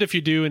damned if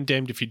you do and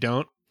damned if you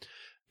don't.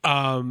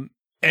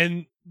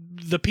 And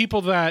the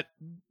people that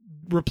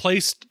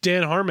replaced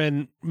Dan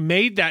Harmon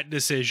made that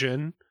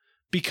decision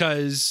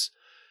because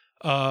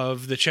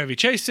of the Chevy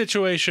Chase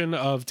situation,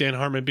 of Dan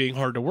Harmon being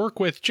hard to work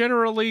with,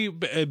 generally,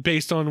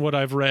 based on what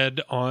I've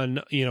read on,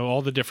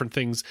 all the different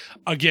things.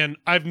 Again,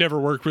 I've never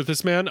worked with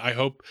this man. I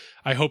hope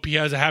he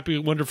has a happy,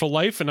 wonderful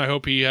life, and I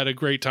hope he had a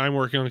great time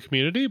working on the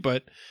Community.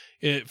 But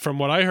from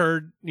what I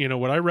heard,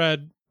 what I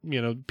read,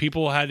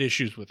 people had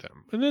issues with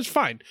him, and it's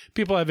fine.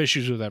 People have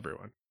issues with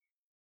everyone.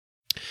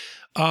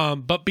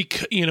 But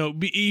because,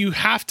 you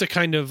have to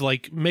kind of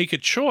make a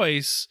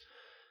choice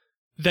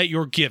that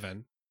you're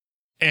given,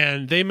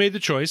 and they made the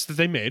choice that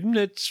they made, and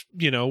it's,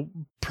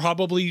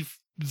 probably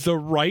the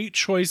right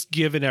choice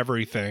given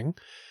everything,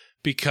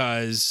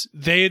 because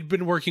they had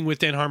been working with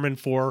Dan Harmon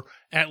for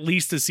at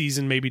least a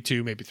season, maybe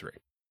 2, maybe 3.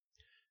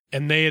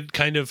 And they had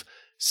kind of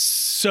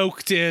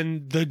soaked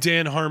in the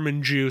Dan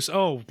Harmon juice.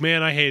 Oh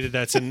man, I hated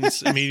that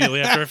sentence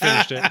immediately after I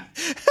finished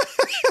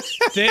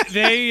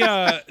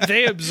it.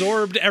 They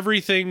absorbed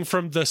everything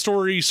from the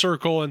story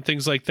circle and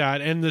things like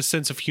that, and the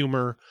sense of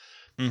humor,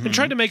 and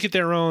tried to make it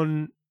their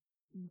own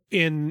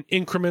in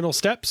incremental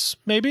steps.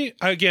 Maybe,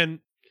 again,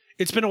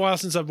 it's been a while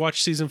since I've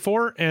watched season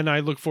 4, and I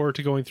look forward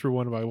to going through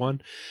one by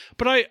one.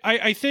 But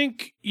I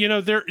think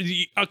they're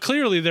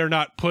clearly they're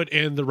not put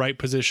in the right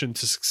position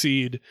to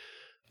succeed.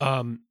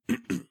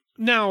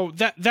 Now,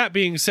 that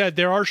being said,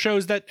 there are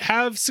shows that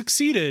have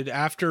succeeded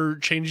after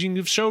changing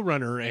of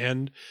showrunner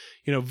and,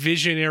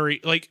 visionary.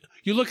 Like,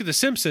 you look at The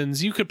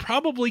Simpsons, you could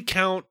probably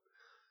count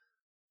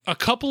a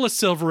couple of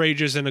Silver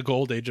Ages and a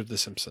Gold Age of The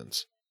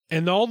Simpsons.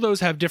 And all those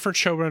have different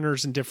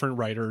showrunners and different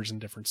writers and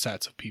different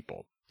sets of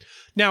people.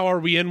 Now, are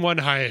we in one?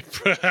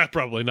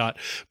 Probably not.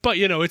 But,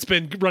 it's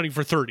been running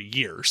for 30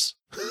 years.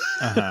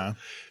 Uh-huh.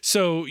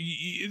 So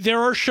there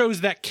are shows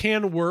that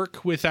can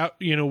work without,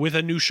 with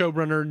a new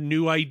showrunner,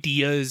 new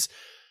ideas.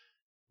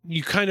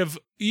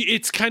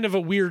 It's kind of a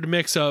weird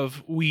mix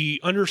of, we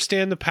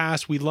understand the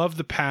past, we love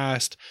the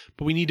past,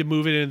 but we need to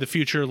move it into the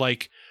future.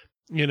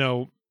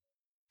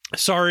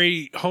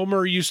 Sorry,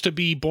 Homer used to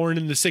be born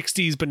in the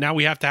 60s, but now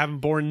we have to have him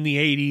born in the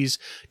 80s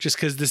just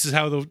because this is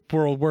how the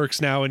world works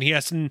now. And he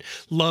has to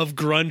love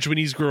grunge when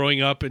he's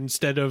growing up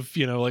instead of,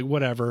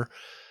 whatever.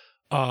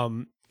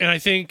 And I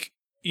think,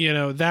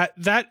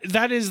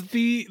 that is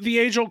the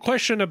age-old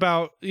question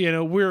about,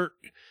 we're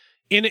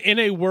in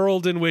a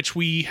world in which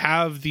we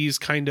have these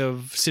kind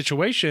of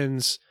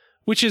situations,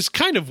 which is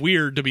kind of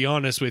weird, to be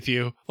honest with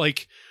you.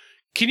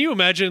 Can you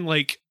imagine,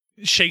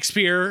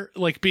 Shakespeare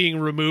being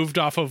removed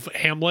off of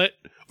Hamlet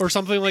or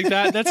something like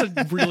that? That's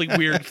a really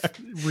weird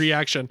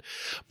reaction.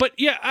 But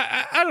yeah,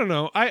 I don't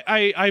know.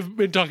 I've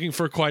been talking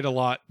for quite a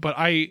lot, but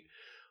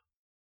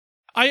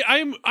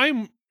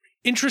I'm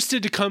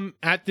interested to come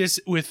at this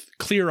with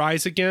clear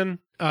eyes again,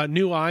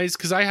 new eyes,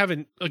 because I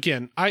haven't.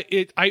 Again,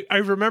 I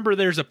remember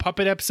there's a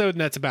puppet episode,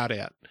 and that's about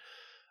it.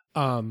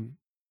 And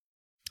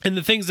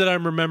the things that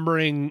I'm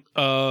remembering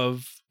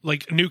of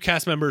new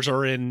cast members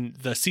are in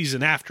the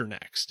season after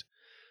next.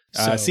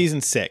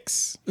 Season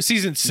 6.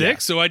 Season 6? Yeah.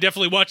 So I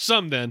definitely watched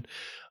some then.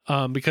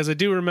 Because I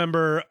do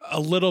remember a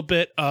little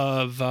bit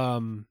of...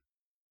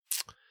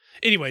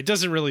 Anyway, it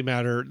doesn't really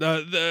matter.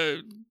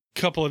 The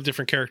couple of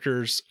different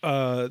characters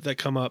that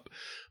come up,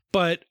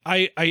 but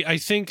I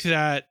think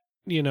that,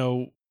 you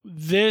know,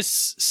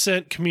 this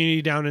sent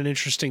Community down an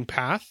interesting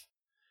path.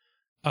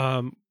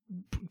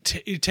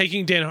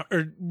 Taking Dan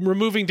or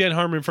removing Dan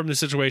Harmon from the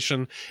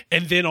situation,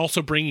 and then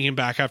also bringing him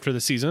back after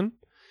the season,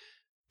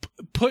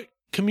 put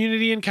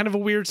Community in kind of a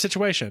weird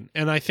situation.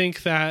 And I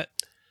think that,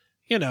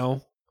 you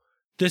know,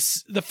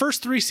 the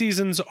first 3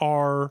 seasons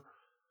are,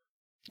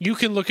 you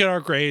can look at our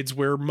grades,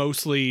 we're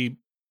mostly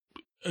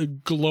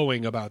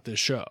glowing about this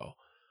show,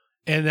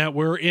 and that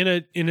we're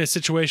in a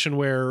situation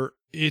where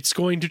it's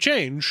going to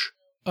change,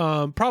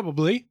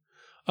 probably,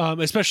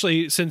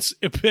 especially since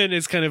Ben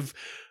is kind of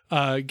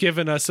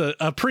given us a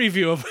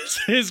preview of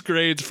his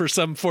grades for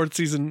some 4th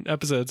season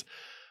episodes.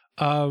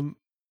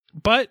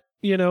 But,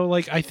 you know,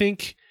 like, I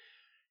think,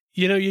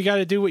 you know, you got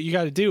to do what you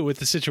got to do with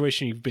the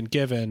situation you've been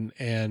given,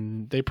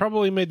 and they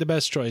probably made the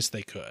best choice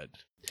they could.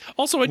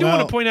 Also, I do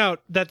want to point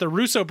out that the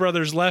Russo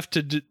brothers left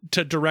to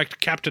direct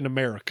Captain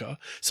America.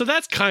 So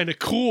that's kind of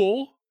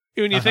cool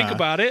when you think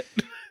about it.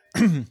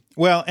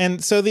 Well,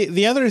 and so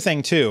the other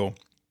thing too,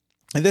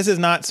 this is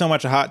not so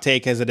much a hot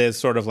take as it is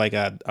sort of like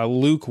a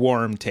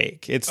lukewarm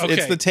take. It's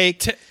the take.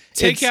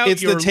 Take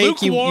out your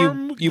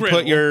lukewarm you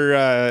put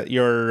your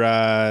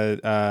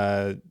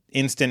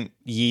instant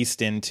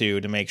yeast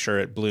into to make sure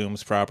it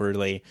blooms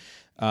properly,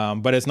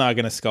 but it's not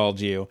going to scald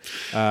you.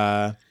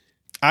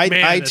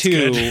 I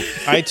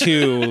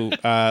too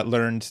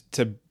learned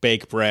to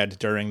bake bread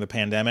during the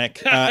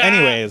pandemic.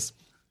 Anyways,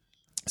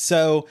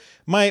 so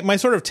my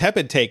sort of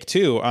tepid take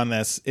too on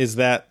this is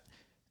that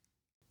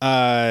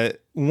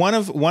one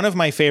of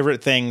my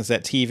favorite things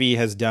that TV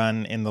has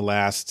done in the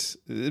last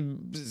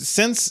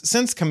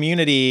since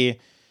Community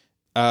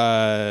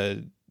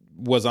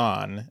was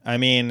on. I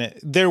mean,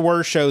 there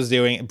were shows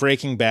doing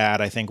Breaking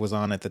Bad, I think, was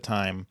on at the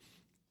time.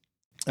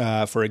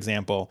 For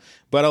example,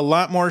 but a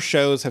lot more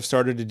shows have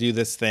started to do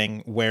this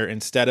thing where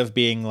instead of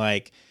being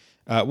like,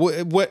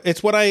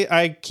 what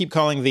I keep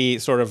calling the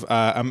sort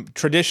of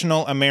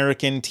traditional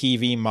American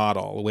TV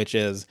model, which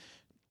is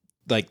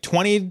like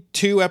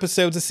 22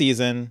 episodes a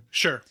season.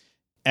 Sure.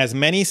 As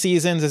many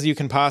seasons as you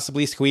can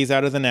possibly squeeze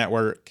out of the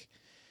network.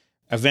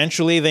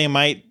 Eventually they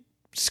might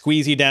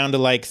squeeze you down to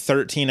like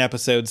 13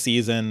 episode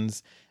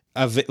seasons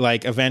of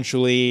like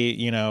eventually,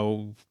 you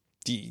know,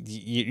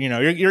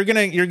 you're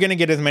gonna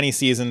get as many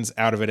seasons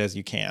out of it as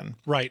you can,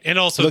 right? And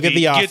also look at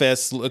The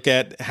Office, look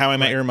at How I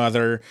Met Your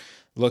Mother,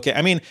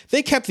 I mean,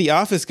 they kept The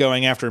Office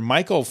going after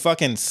Michael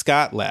fucking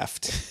Scott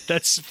left.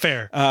 That's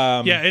fair.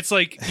 Yeah, it's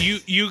like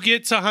you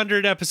get to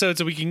 100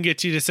 episodes and we can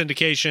get you to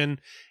syndication,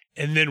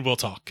 and then we'll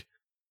talk.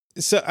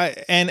 So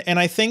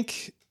I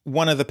think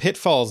one of the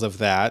pitfalls of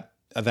that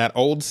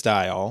old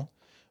style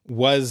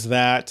was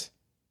that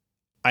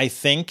I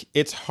think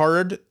it's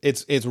hard.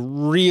 It's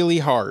really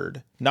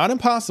hard. Not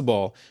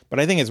impossible, but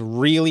I think it's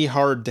really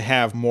hard to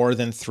have more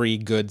than 3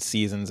 good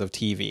seasons of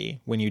TV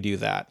when you do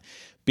that.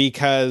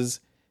 Because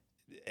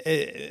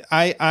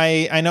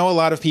I know a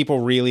lot of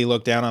people really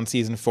look down on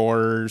season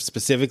 4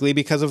 specifically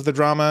because of the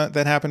drama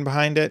that happened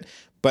behind it.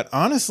 But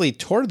honestly,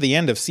 toward the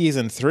end of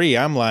season 3,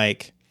 I'm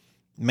like,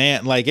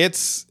 man, like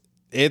it's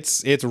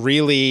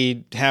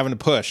really having to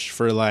push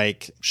for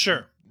like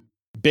sure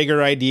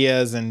bigger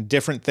ideas and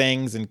different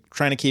things and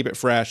trying to keep it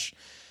fresh.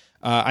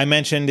 I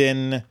mentioned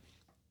in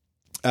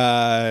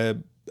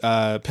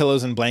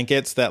Pillows and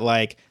Blankets that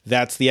like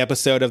that's the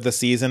episode of the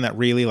season that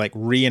really like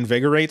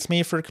reinvigorates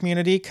me for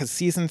Community, because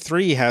season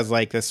 3 has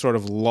like this sort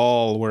of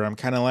lull where I'm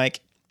kind of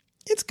like,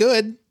 it's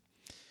good.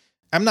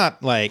 I'm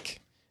not like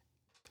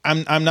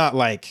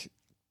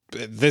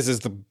this is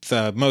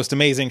the most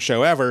amazing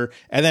show ever,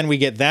 and then we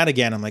get that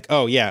again. I'm like,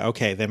 oh yeah,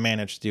 okay, they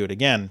managed to do it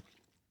again.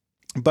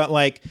 But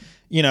like,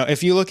 you know,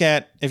 if you look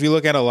at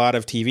a lot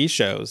of TV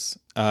shows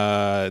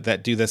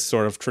that do this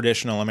sort of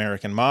traditional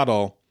American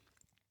model,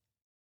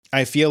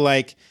 I feel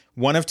like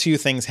one of 2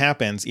 things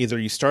happens. Either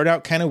you start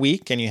out kind of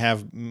weak and you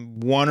have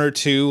 1 or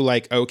 2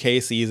 like okay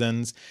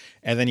seasons,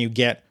 and then you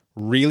get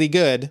really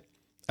good,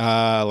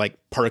 like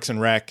Parks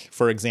and Rec,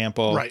 for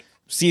example. Right.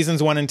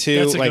 Seasons 1 and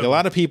 2, like a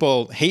lot of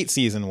people hate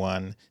season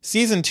 1.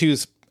 Season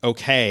 2's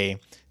okay.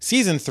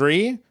 Season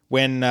 3,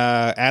 when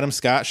Adam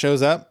Scott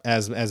shows up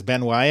as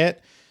Ben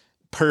Wyatt,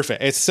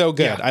 perfect. It's so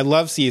good. Yeah. I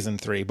love season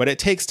 3, but it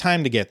takes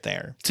time to get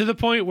there. To the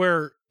point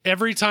where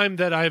every time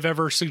that I've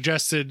ever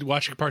suggested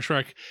watching Parks and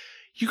Rec,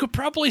 you could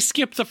probably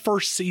skip the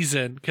first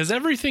season because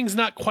everything's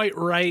not quite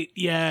right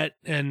yet.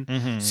 And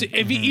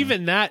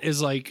even that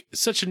is like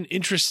such an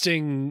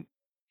interesting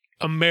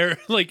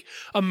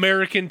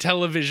American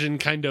television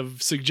kind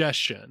of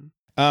suggestion.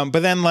 But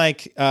then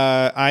like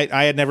I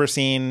had never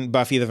seen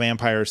Buffy the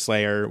Vampire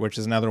Slayer, which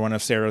is another one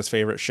of Sarah's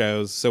favorite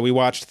shows. So we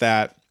watched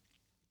that.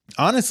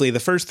 Honestly, the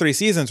first 3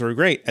 seasons were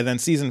great. And then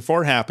season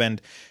 4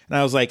 happened and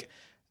I was like,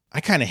 I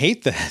kind of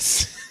hate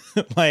this.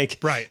 Like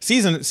right.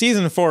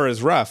 Season 4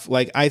 is rough.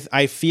 Like I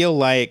feel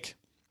like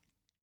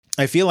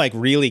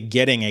really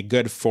getting a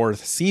good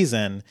 4th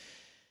season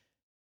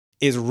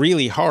is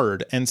really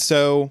hard. And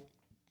so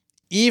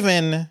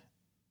even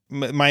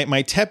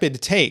my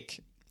tepid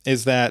take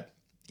is that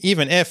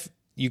even if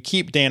you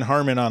keep Dan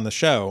Harmon on the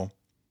show,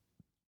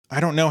 I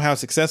don't know how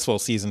successful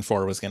season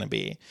 4 was going to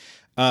be.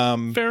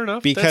 Fair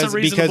enough. Because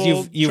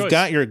you've choice.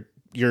 got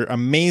your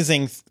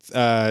amazing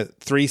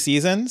 3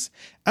 seasons.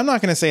 I'm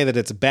not going to say that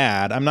it's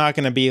bad. I'm not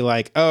going to be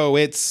like, oh,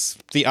 it's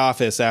The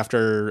Office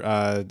after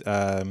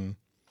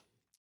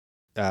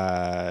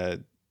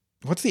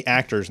what's the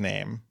actor's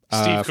name?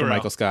 Steve for Carell.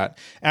 Michael Scott.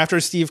 After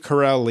Steve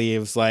Carell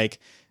leaves, like,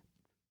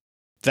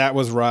 that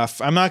was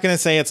rough. I'm not going to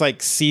say it's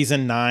like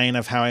season 9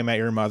 of How I Met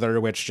Your Mother,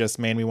 which just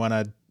made me want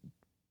to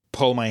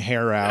pull my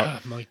hair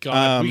out. Oh my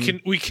God.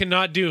 We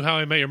cannot do How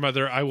I Met Your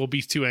Mother. I will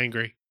be too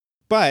angry.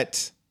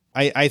 But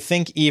I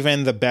think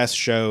even the best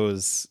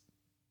shows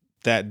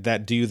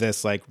that do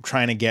this, like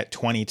trying to get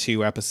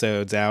 22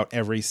 episodes out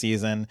every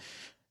season,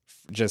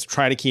 just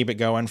try to keep it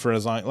going for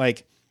as long,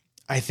 like,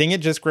 I think it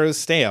just grows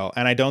stale,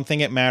 and I don't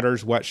think it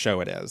matters what show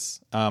it is.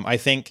 I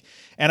think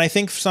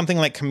something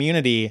like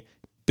Community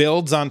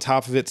builds on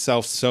top of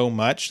itself so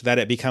much that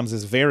it becomes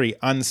this very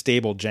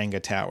unstable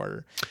Jenga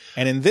tower.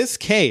 And in this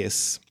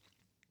case,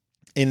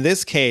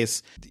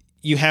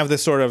 you have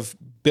this sort of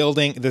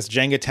building, this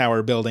Jenga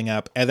tower building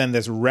up, and then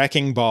this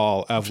wrecking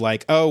ball of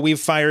like, oh, we've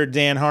fired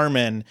Dan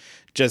Harmon,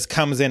 just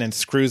comes in and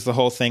screws the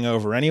whole thing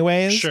over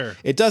anyways. Sure.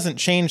 It doesn't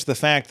change the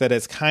fact that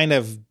it's kind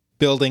of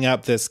building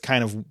up this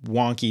kind of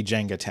wonky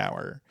Jenga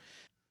tower.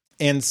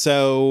 And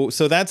so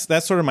that's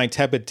sort of my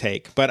tepid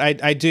take. But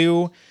I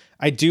do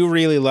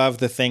really love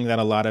the thing that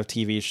a lot of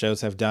TV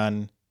shows have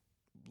done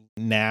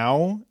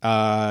now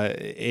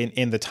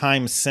in the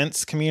time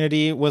since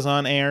Community was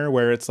on air,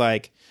 where it's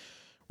like,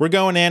 we're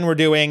going in, we're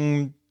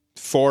doing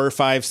 4 or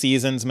 5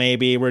 seasons,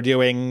 maybe we're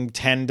doing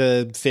 10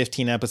 to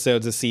 15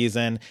 episodes a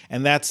season,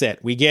 and that's it.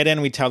 We get in,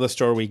 we tell the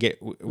story, we get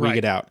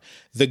get out.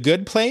 The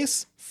Good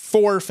Place,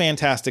 4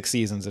 fantastic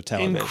seasons of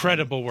television.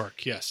 Incredible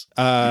work, yes.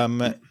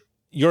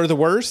 You're the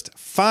Worst,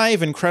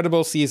 5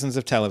 incredible seasons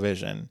of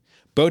television.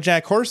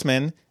 BoJack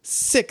Horseman,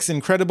 6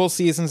 incredible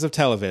seasons of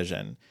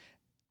television.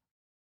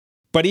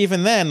 But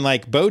even then,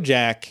 like,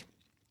 BoJack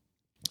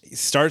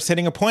starts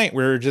hitting a point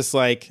where just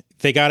like,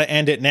 they got to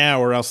end it now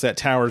or else that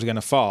tower is going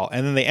to fall.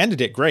 And then they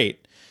ended it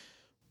great.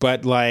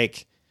 But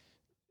like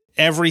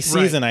every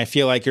season, I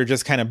feel like you're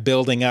just kind of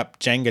building up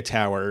Jenga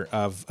tower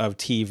of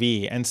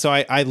TV. And so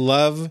I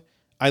love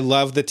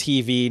the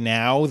TV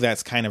now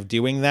that's kind of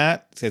doing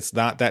that. It's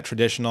not that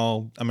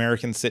traditional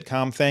American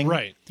sitcom thing.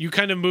 Right. You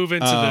kind of move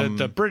into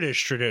the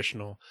British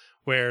traditional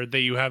where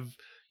you have,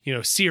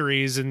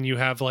 series and you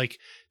have like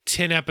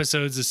 10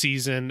 episodes a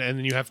season, and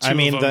then you have 2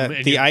 of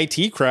them. The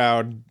IT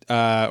crowd,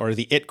 or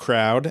the IT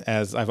crowd,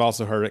 as I've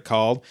also heard it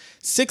called,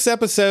 6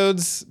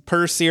 episodes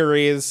per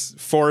series,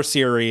 4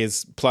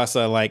 series, plus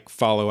a like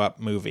follow-up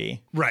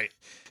movie. Right.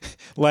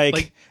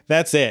 like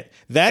that's it.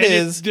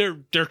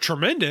 They're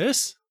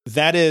tremendous.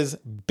 That is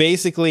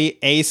basically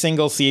a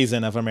single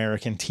season of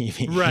American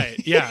TV. Right.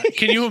 Yeah.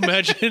 Can you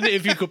imagine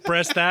if you could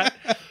press that?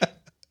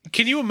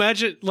 Can you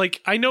imagine,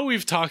 like, I know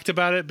we've talked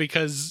about it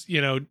because,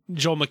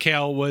 Joel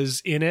McHale was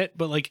in it,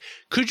 but like,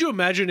 could you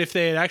imagine if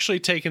they had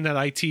actually taken that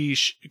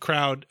IT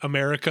crowd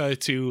America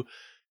to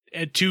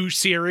 2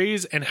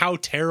 series and how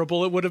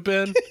terrible it would have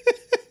been?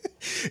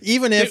 They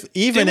would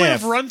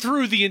have run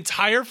through the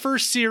entire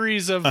first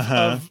series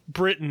of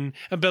Britain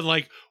and been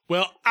like,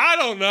 well, I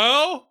don't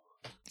know.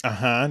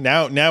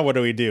 Now what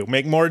do we do?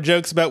 Make more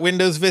jokes about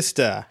Windows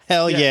Vista?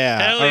 Hell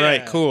yeah. All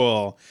right,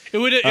 cool. It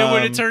would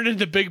have turned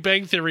into Big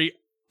Bang Theory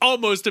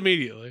almost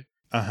immediately.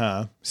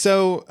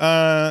 So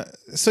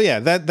yeah,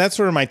 that's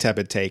sort of my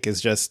tepid take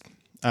is just,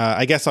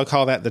 I guess I'll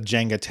call that the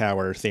Jenga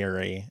tower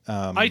theory.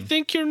 I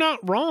think you're not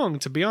wrong,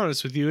 to be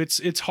honest with you.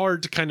 It's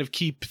hard to kind of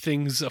keep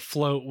things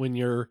afloat when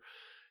you're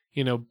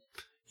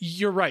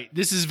right.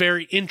 This is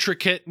very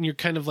intricate and you're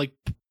kind of like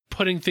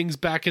putting things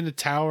back in the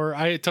tower.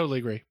 I totally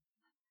agree.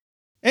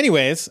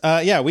 Anyways,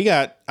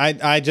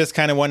 I just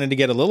kind of wanted to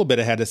get a little bit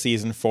ahead of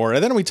season 4.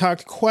 And then we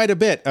talked quite a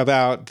bit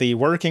about the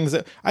workings.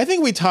 I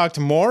think we talked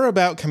more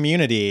about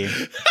Community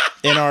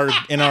in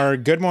our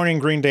Good Morning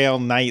Greendale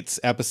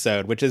Nights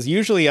episode, which is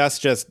usually us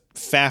just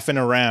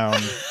faffing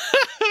around.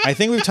 I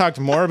think we've talked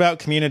more about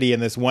Community in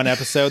this one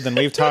episode than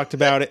we've talked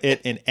about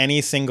it in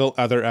any single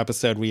other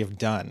episode we have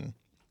done.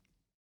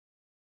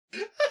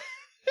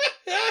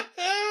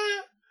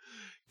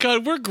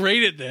 God, we're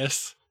great at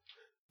this.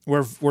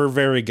 We're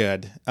very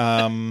good.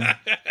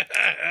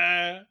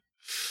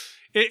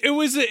 It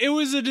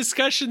was a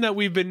discussion that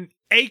we've been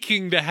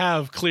aching to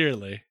have,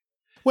 clearly.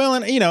 Well,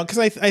 and because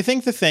I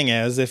think the thing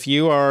is, if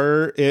you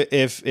are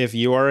a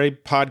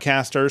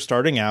podcaster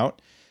starting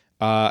out,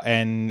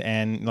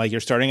 and like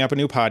you're starting up a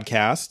new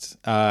podcast,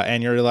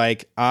 and you're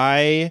like,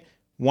 I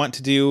want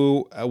to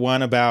do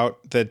one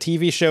about the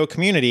TV show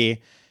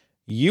Community,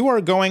 you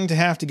are going to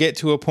have to get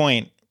to a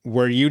point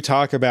where you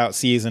talk about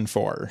season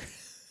 4.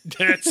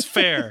 That's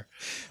fair.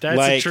 That's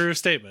a true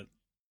statement.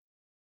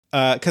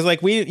 Because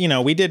like we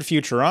did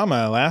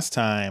Futurama last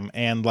time,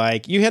 and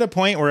like you hit a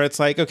point where it's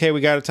like, okay,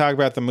 we got to talk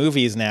about the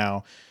movies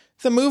now.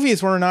 the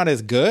movies were not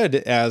as good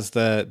as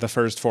the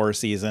first 4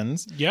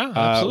 seasons. Yeah,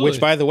 absolutely. Which,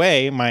 by the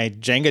way, my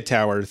Jenga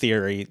Tower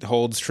theory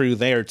holds true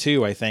there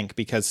too, I think,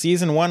 because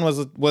season 1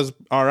 was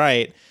all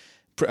right.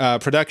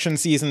 Production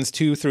seasons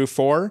 2 through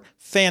 4,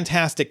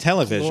 fantastic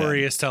television.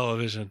 Glorious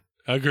television.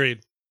 Agreed.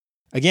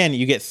 Again,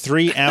 you get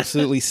 3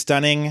 absolutely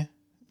stunning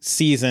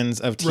seasons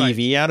of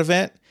TV out of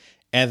it.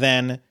 And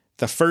then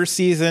the first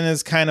season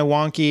is kind of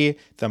wonky.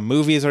 The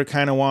movies are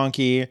kind of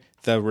wonky.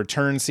 The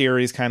Return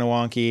series kind of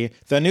wonky.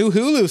 The new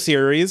Hulu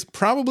series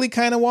probably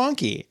kind of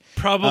wonky.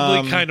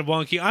 Probably kind of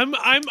wonky.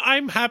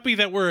 I'm happy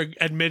that we're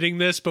admitting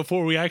this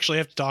before we actually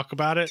have to talk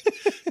about it,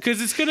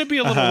 because it's going to be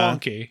a little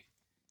wonky.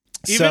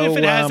 Even if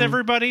it has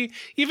everybody,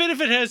 even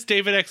if it has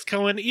David X.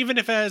 Cohen, even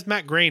if it has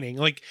Matt Groening,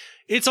 like,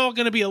 it's all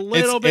going to be a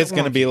little bit. It's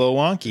going to be a little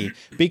wonky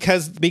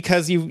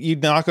because you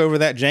knock over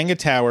that Jenga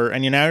tower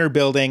and you're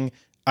building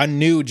a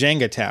new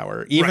Jenga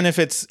tower, even if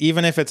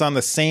it's on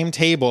the same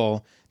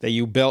table that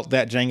you built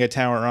that Jenga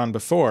tower on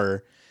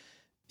before.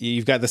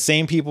 You've got the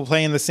same people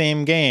playing the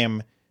same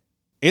game.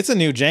 It's a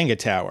new Jenga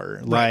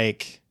tower.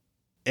 Like,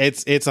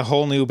 it's a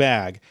whole new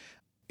bag.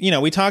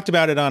 We talked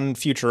about it on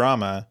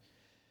Futurama.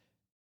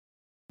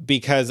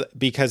 Because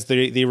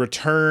the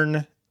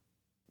Return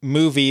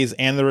movies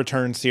and the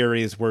Return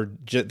series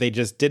they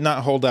just did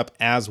not hold up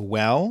as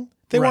well.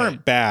 They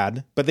weren't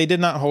bad, but they did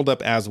not hold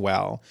up as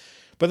well.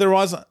 But there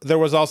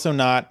was also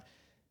not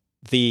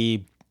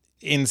the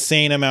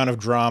insane amount of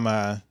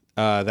drama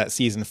that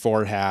season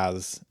 4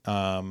 has.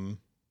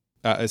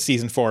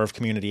 Season 4 of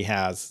Community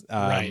has.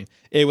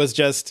 It was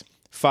just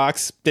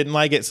Fox didn't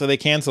like it, so they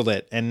canceled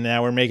it, and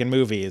now we're making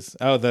movies.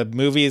 Oh, the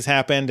movies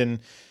happened, and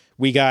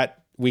we got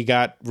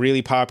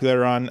really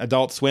popular on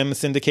Adult Swim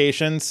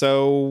syndication,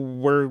 so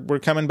we're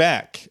coming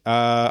back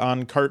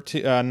on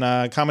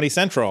Comedy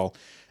Central,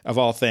 of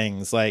all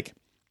things. Like,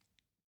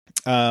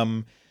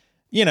 it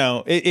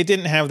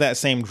didn't have that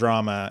same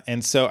drama,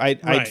 and so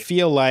I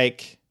feel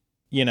like,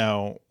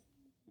 I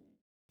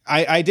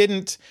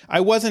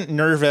wasn't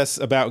nervous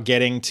about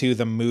getting to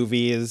the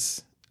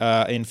movies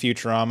in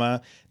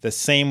Futurama the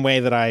same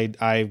way that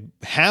I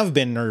have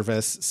been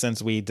nervous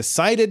since we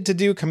decided to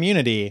do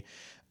Community.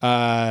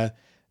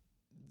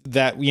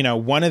 That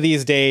one of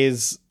these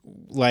days,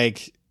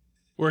 like,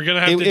 we're gonna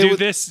have to do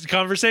this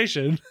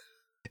conversation.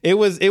 It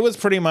was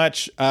pretty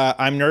much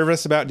I'm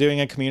nervous about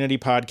doing a Community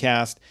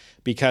podcast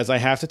because I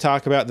have to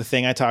talk about the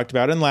thing I talked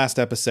about in last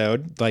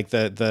episode, like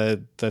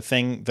the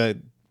thing, the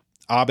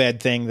Abed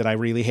thing that I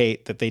really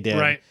hate that they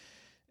did,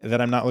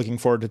 that I'm not looking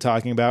forward to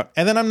talking about,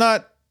 and then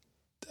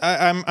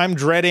I'm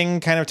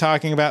dreading kind of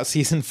talking about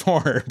season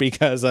 4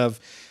 because of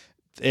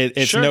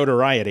its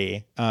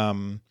notoriety.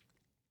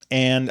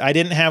 And I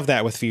didn't have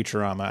that with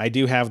Futurama. I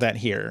do have that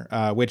here,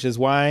 which is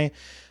why,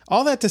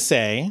 all that to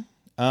say,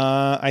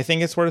 I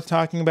think it's worth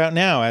talking about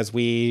now as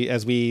we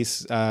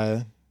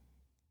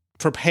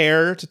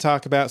prepare to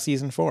talk about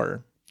season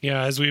 4.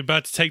 Yeah, as we're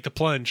about to take the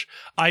plunge.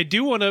 I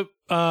do want to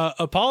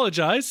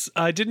apologize.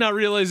 I did not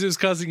realize it was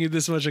causing you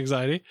this much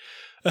anxiety.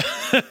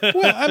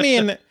 Well, I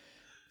mean,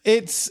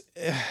 it's.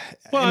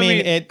 Well,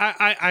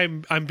 I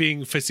mean, I'm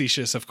being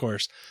facetious, of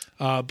course.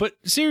 But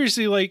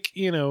seriously, like,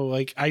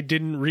 I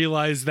didn't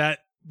realize that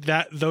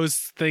those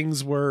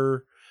things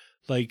were,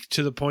 like,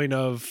 to the point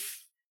of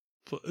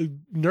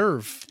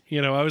nerve.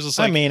 I was just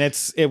like, I mean,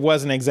 it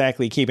wasn't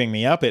exactly keeping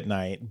me up at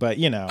night, but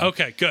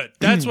Okay, good.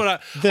 That's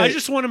what I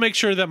just want to make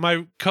sure that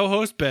my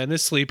co-host Ben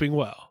is sleeping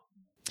well.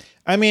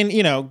 I mean,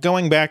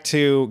 going back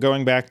to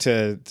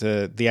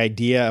the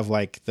idea of,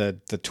 like,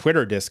 the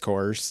Twitter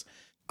discourse,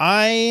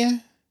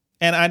 I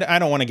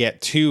don't want to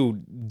get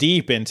too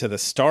deep into the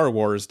Star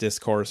Wars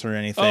discourse or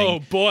anything. Oh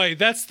boy,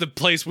 that's the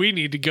place we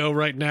need to go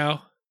right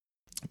now.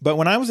 But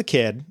when I was a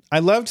kid, I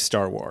loved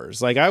Star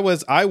Wars. Like, I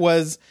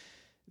was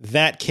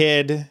that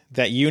kid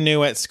that you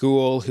knew at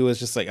school who was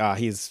just like,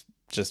 he's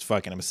just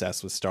fucking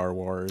obsessed with Star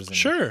Wars. And,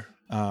 sure.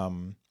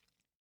 I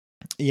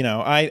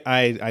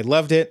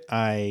loved it.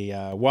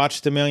 I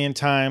watched a million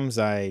times.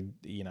 I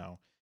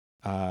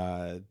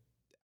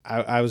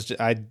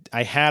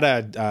had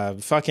a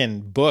fucking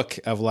book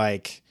of,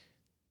 like,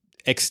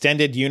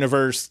 extended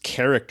universe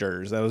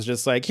characters. I was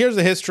just like, here's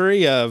the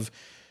history of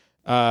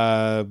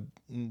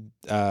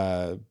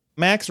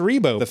Max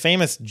Rebo, the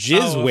famous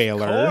Jizz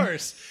Whaler. Of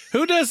course.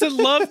 Who doesn't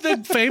love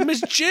the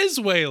famous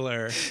Jizz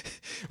Whaler?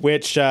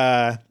 Which,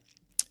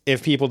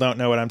 if people don't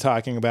know what I'm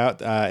talking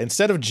about,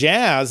 instead of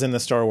jazz in the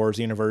Star Wars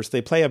universe,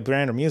 they play a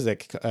brand of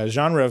music, a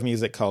genre of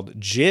music called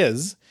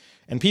jizz.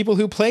 And people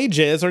who play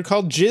jizz are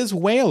called Jizz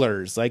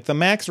Whalers, like the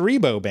Max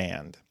Rebo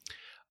band.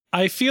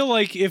 I feel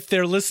like if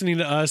they're listening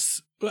to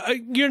us,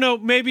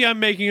 maybe I'm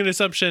making an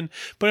assumption,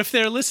 but if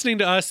they're listening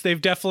to us,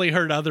 they've definitely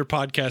heard other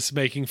podcasts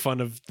making fun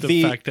of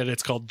the fact that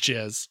it's called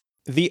jizz.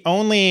 The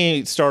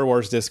only Star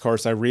Wars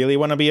discourse I really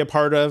want to be a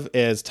part of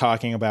is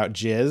talking about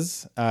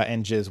jizz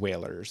and Jizz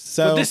Whalers.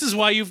 So this is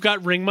why you've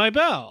got Ring My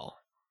Bell.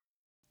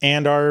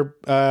 And our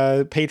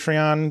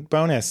Patreon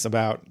bonus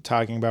about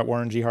talking about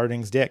Warren G.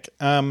 Harding's dick.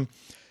 That's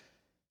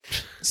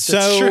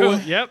true.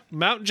 Yep,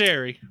 Mount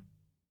Jerry.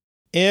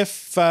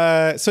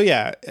 I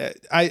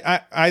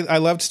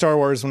loved Star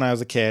Wars when I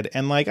was a kid,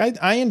 and like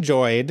I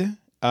enjoyed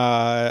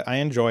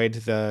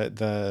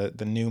the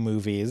new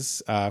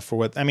movies for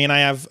what I mean. I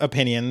have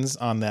opinions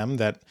on them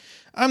that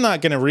I'm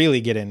not going to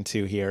really get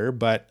into here,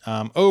 but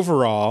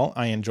overall,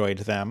 I enjoyed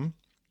them.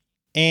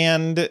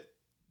 And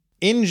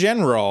in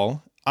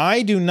general,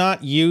 I do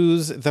not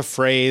use the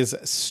phrase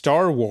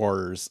Star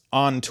Wars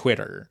on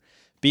Twitter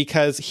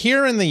because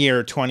here in the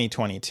year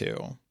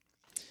 2022,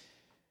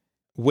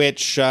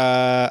 which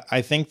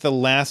I think The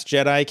Last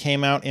Jedi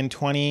came out in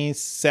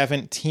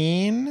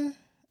 2017,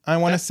 I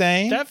want to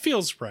say. That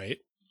feels right.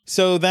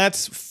 So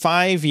that's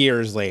 5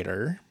 years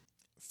later.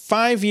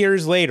 5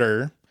 years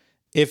later,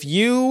 if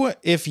you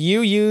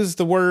use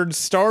the word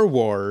Star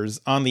Wars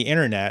on the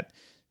internet,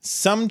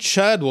 some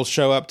chud will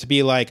show up to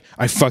be like,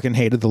 I fucking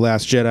hated The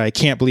Last Jedi. I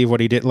can't believe what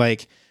he did.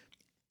 Like,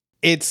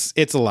 it's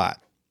a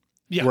lot.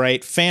 Yeah.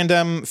 Right?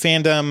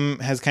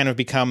 Fandom has kind of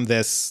become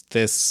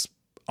this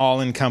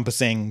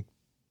all-encompassing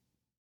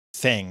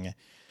thing.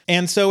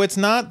 And so it's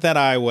not that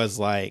I was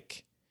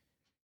like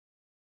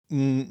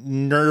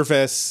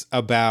nervous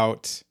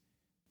about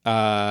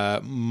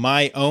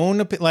my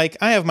own, like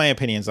I have my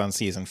opinions on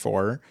season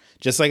 4,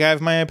 just like I have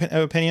my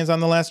opinions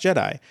on The Last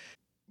Jedi.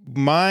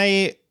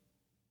 My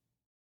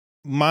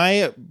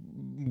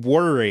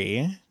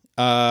worry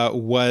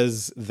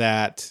was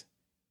that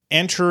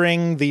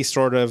entering the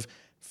sort of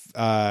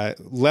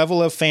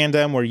level of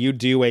fandom where you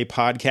do a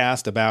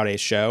podcast about a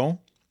show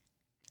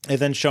and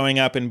then showing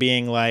up and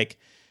being like,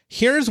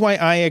 here's why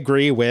I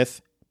agree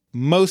with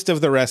most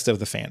of the rest of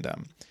the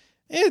fandom.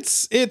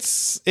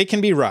 It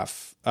can be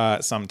rough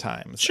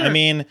sometimes. Sure. I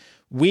mean,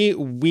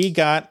 we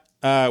got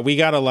a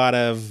lot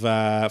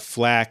of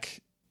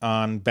flack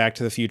on Back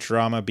to the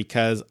Futurama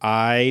because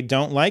I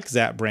don't like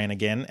Zapp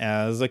Brannigan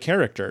as a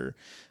character.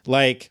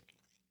 Like,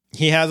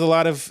 he has a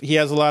lot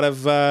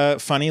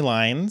of funny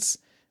lines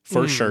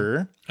for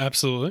sure.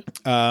 Absolutely.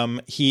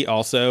 He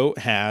also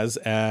has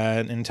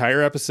an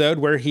entire episode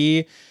where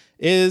he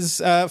is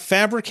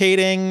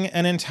fabricating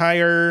an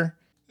entire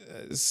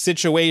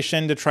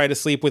situation to try to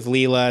sleep with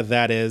Leela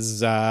that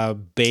is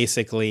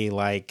basically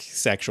like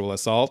sexual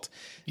assault.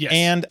 Yes.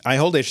 And I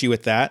hold issue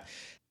with that.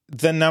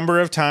 The number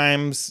of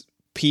times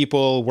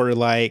people were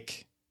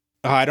like,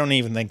 oh, I don't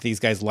even think these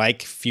guys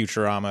like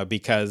Futurama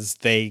because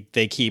they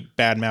keep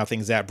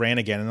bad-mouthing Zapp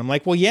Brannigan. And I'm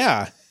like, well,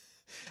 yeah,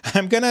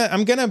 I'm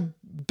gonna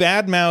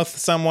badmouth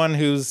someone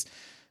who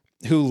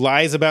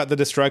lies about the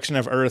destruction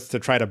of Earth to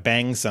try to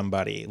bang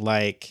somebody.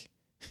 Like,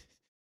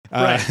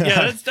 right.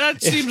 Yeah,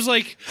 that seems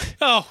like,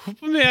 oh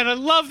man, I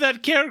love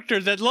that character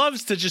that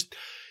loves to just,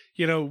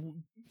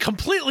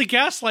 completely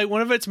gaslight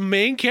one of its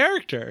main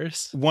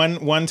characters.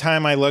 One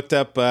time I looked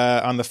up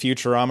on the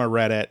Futurama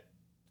Reddit,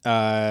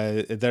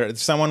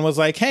 someone was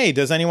like, hey,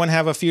 does anyone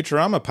have a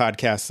Futurama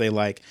podcast they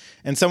like?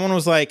 And someone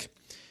was like,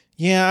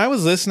 yeah, I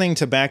was listening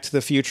to Back to the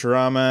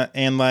Futurama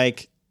and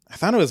like, I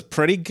thought it was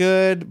pretty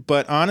good,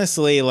 but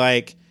honestly,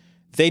 like,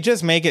 they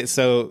just make it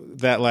so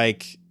that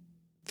like,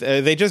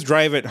 they just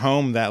drive it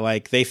home that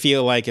like, they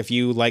feel like if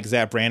you like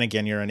Zapp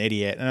Brannigan, you're an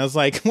idiot. And I was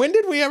like, when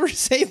did we ever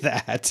say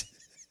that?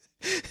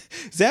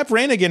 Zapp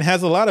Brannigan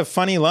has a lot of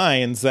funny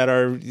lines that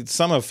are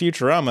some of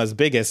Futurama's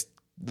biggest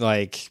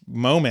like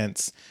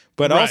moments.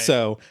 But right.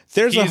 Also,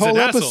 there's a whole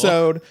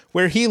episode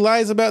where he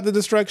lies about the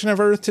destruction of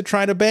Earth to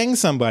try to bang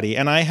somebody.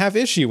 And I have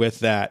issue with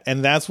that.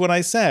 And that's what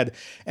I said.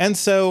 And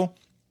so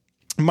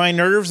my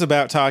nerves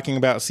about talking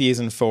about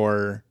season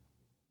 4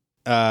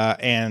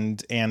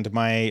 and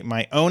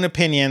my own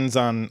opinions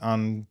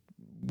on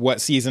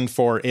what season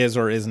 4 is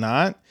or is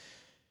not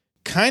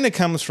kind of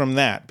comes from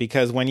that.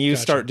 Because when you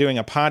start doing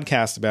a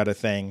podcast about a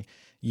thing,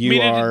 you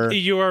are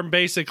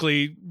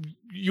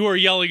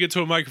yelling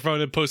into a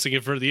microphone and posting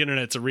it for the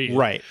internet to read.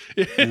 Right.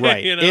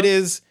 Right.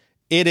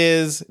 It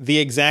is the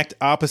exact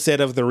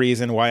opposite of the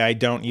reason why I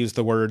don't use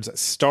the words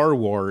Star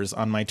Wars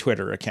on my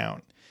Twitter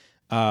account.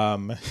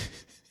 And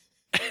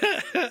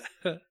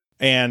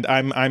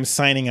I'm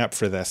signing up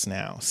for this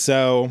now.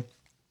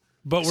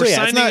 But we're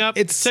signing up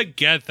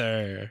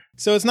together.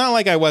 So it's not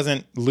like I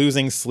wasn't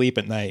losing sleep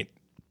at night,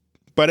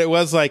 but it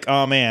was like,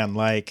 oh man,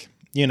 like,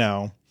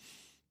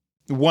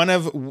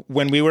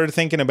 when we were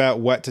thinking about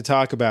what to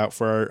talk about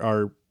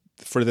for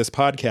this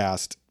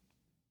podcast,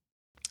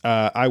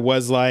 I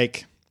was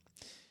like,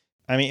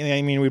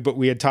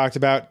 we had talked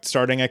about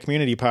starting a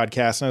community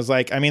podcast, and I was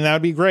like, that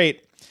would be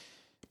great.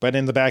 But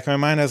in the back of my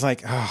mind, I was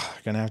like, oh,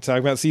 I'm going to have to talk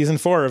about season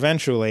 4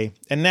 eventually.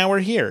 And now we're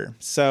here.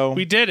 So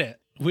we did it.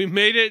 We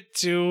made it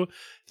to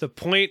the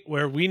point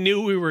where we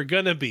knew we were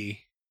going to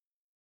be.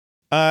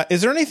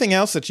 Is there anything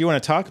else that you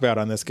want to talk about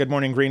on this Good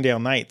Morning Greendale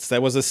Nights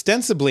that was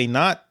ostensibly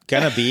not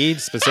going to be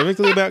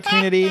specifically about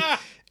Community?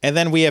 And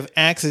then we have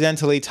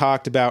accidentally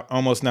talked about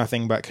almost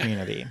nothing but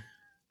Community.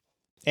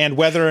 And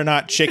whether or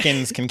not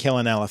chickens can kill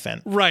an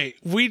elephant. Right.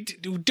 We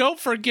don't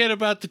forget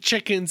about the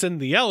chickens and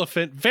the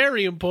elephant.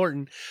 Very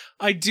important.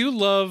 I do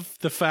love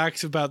the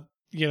facts about,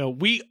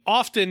 we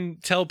often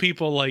tell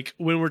people, like,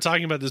 when we're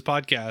talking about this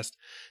podcast,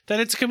 that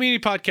it's a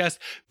community podcast,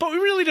 but we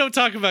really don't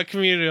talk about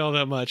Community all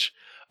that much.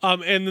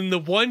 And then the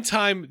one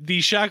time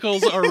the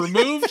shackles are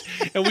removed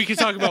and we can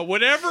talk about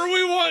whatever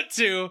we want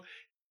to,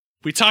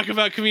 we talk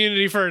about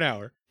Community for an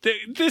hour.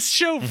 This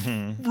show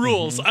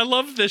rules. I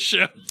love this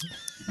show.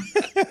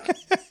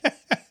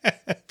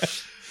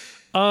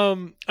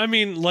 I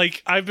mean,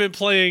 like, I've been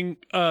playing,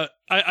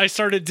 I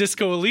started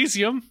Disco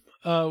Elysium,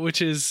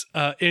 which is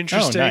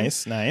interesting.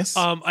 Oh, nice.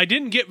 I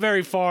didn't get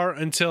very far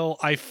until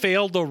I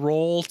failed a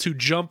roll to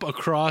jump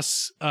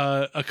across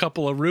a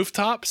couple of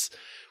rooftops,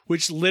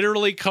 which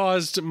literally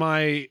caused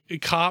my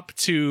cop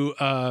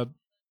to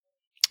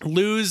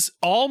lose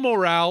all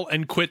morale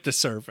and quit the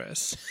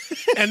service.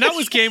 And that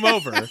was game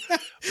over. And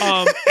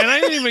I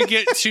didn't even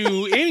get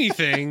to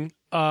anything.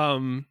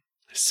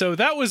 So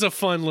that was a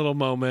fun little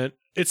moment.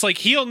 It's like,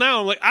 heal now.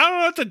 I'm like, I don't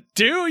know what to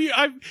do.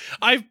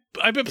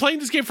 I've been playing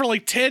this game for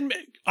like 10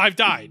 minutes. I've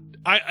died.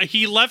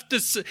 He left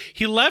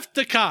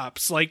the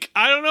cops. Like,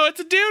 I don't know what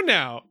to do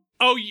now.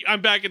 Oh,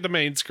 I'm back at the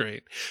main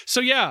screen.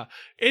 So yeah,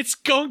 it's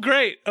going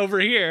great over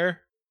here.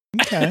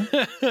 Okay.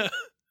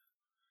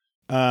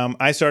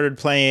 I started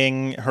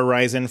playing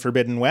Horizon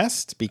Forbidden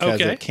West because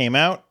it came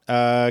out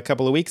a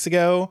couple of weeks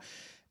ago,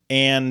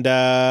 and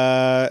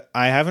I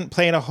haven't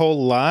played a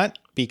whole lot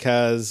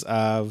because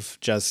of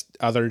just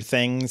other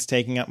things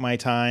taking up my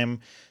time.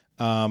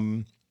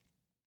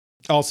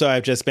 Also,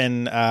 I've just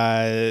been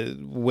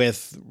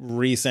with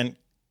recent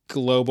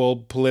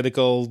global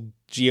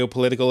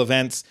geopolitical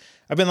events.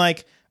 I've been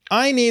like,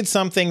 I need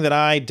something that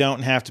I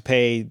don't have to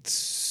pay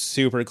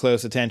super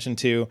close attention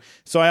to.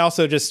 So I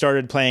also just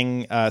started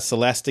playing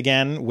Celeste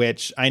again,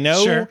 which I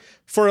know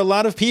for a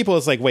lot of people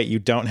it's like, wait, you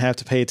don't have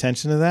to pay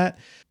attention to that?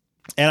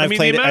 And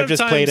I've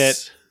just played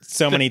it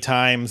so many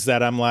times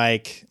that I'm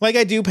like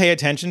I do pay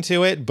attention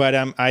to it, but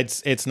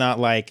it's not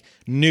like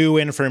new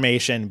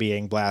information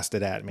being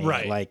blasted at me,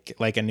 right?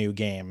 Like a new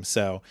game.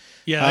 So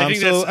yeah, I think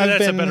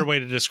that's a better way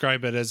to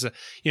describe it. As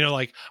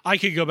like, I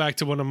could go back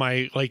to one of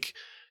my like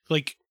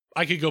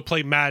I could go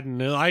play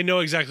Madden and I know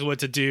exactly what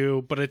to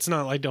do, but it's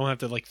not, I don't have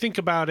to like think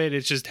about it.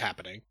 It's just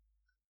happening.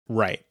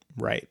 Right.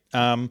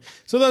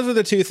 So those are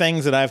the two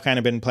things that I've kind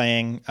of been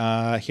playing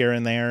here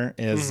and there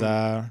is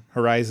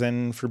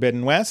Horizon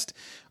Forbidden West,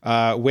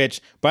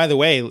 which, by the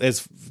way,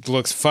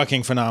 looks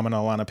fucking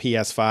phenomenal on a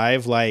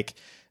PS5. Like,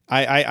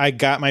 I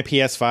got my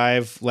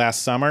PS5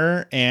 last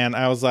summer, and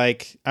I was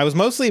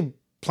mostly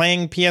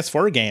playing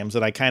PS4 games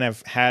that I kind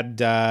of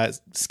had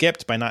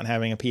skipped by not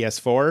having a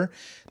PS4. I'm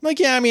like,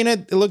 yeah, I mean,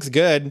 it looks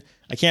good.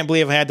 I can't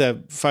believe I had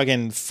to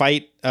fucking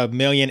fight a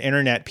million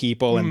internet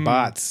people and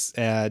bots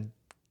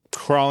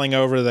crawling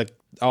over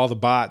all the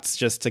bots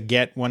just to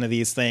get one of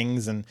these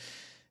things. And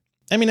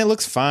I mean, it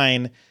looks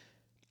fine.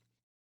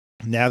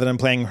 Now that I'm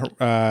playing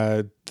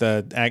the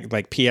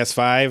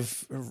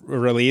PS5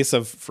 release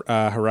of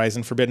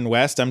Horizon Forbidden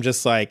West, I'm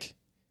just like,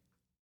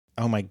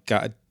 oh my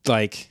God,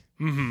 like,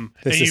 this and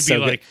is you'd so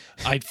be like,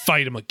 good. I'd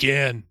fight him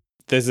again.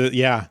 This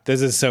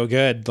is so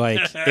good. Like,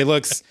 it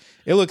looks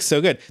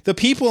so good. The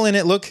people in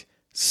it look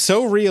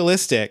so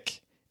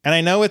realistic. And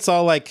I know it's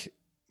all like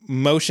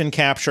motion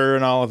capture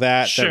and all of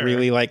that that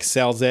really like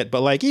sells it,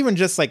 but like even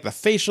just like the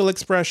facial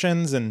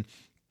expressions and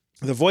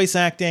the voice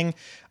acting,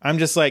 I'm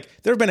just like,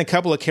 there have been a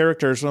couple of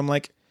characters where I'm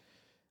like,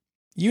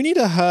 you need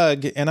a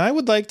hug and I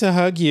would like to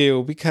hug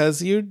you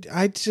because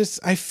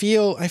I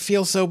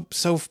feel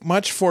so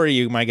much for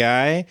you, my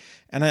guy.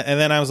 And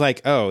then I was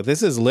like, oh,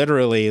 this is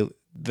literally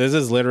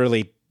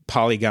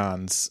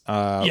polygons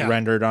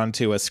rendered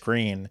onto a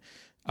screen.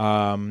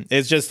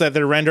 It's just that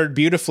they're rendered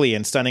beautifully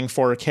in stunning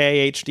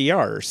 4K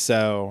HDR.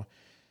 So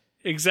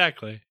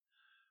exactly.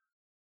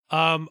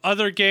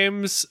 Other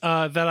games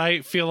that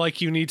I feel like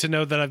you need to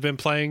know that I've been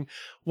playing.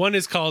 One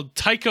is called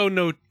Taiko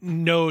no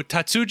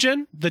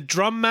Tatsujin, the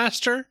Drum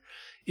Master.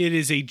 It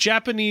is a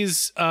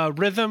Japanese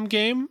rhythm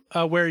game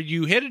where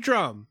you hit a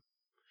drum.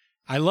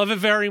 I love it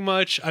very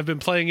much. I've been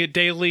playing it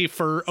daily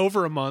for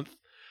over a month.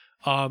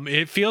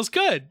 It feels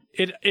good.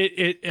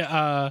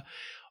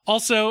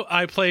 Also,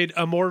 I played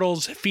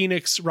Immortals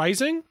Phoenix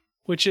Rising,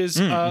 which is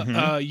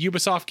a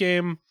Ubisoft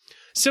game.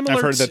 Similar.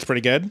 I've heard that's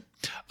pretty good.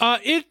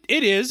 It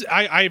is.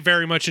 I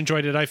very much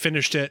enjoyed it. I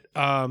finished it.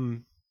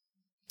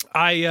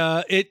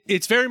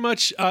 It's very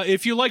much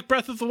if you like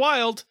Breath of the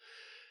Wild,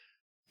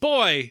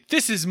 boy,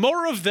 this is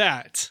more of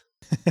that.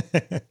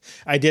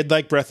 I did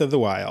like Breath of the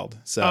Wild.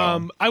 So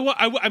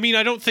I mean,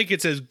 I don't think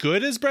it's as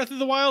good as Breath of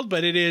the Wild,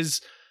 but it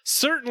is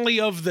certainly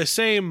of the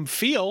same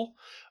feel.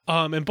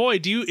 And boy,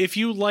 if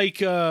you like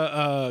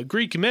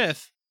Greek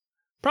myth,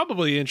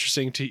 probably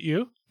interesting to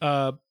you.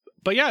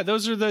 But yeah,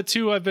 those are the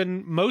two I've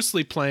been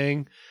mostly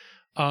playing.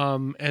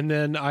 And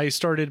then I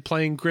started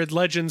playing Grid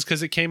Legends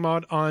because it came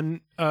out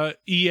on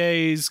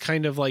EA's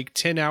kind of like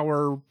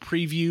 10-hour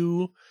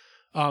preview.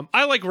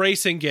 I like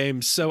racing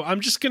games, so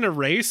I'm just gonna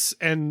race,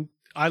 and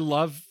I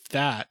love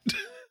that.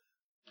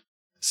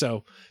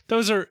 So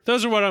those are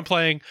what I'm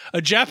playing.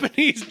 A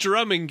Japanese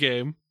drumming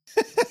game.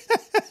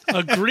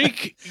 A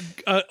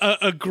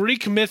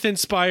Greek myth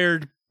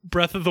inspired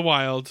Breath of the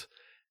Wild,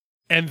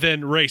 and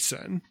then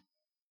racing.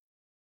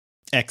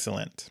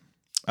 Excellent.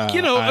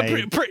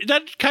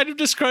 That kind of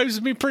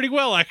describes me pretty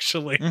well,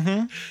 actually.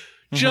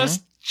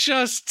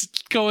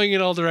 Just going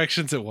in all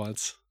directions at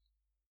once.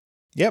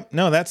 Yep.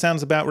 No, that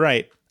sounds about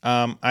right.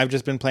 I've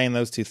just been playing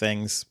those two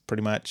things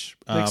pretty much.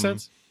 Makes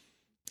sense.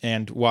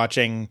 And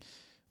watching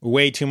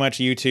way too much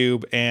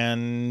YouTube,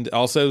 and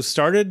also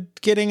started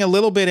getting a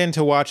little bit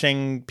into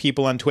watching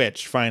people on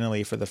Twitch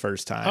finally for the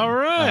first time. All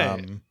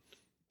right.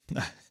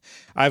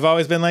 I've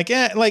always been like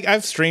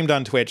I've streamed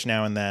on Twitch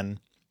now and then,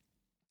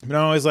 but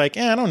I'm always like,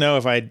 I don't know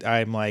if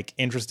I'm like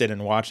interested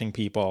in watching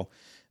people.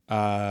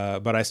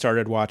 But I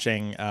started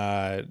watching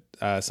some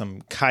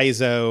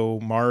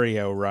Kaizo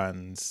Mario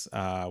runs,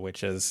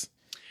 which is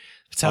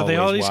that's how they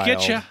always wild.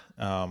 Get you.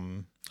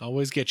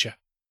 Always get you.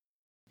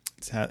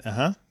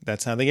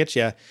 That's how they get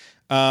you.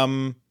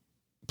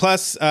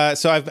 Plus,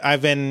 so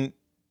I've been.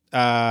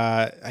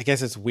 I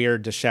guess it's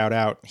weird to shout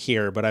out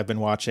here, but I've been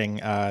watching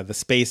the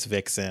Space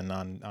Vixen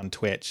on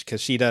Twitch, because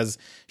she does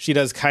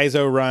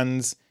Kaizo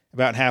runs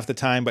about half the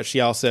time, but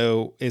she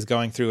also is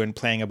going through and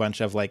playing a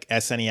bunch of like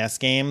SNES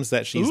games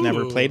that she's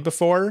never played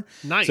before.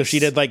 Nice. So she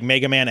did like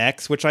Mega Man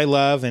X, which I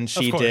love, and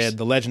she did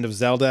The Legend of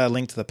Zelda: A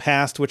Link to the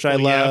Past, which I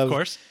love. Yeah, of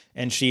course.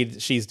 And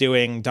she's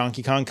doing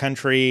Donkey Kong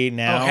Country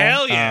now. Oh,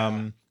 hell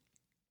yeah.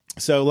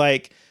 So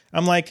like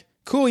I'm like,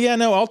 cool, yeah,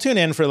 no, I'll tune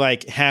in for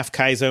like half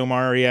Kaizo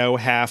Mario,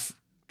 half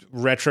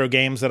retro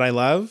games that I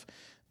love.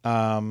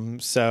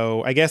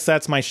 So I guess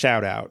that's my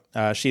shout out.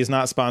 She has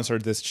not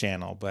sponsored this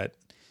channel, but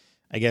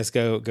I guess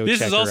go this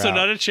check her out. This is also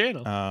not a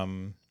channel.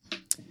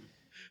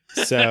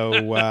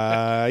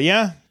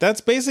 Yeah,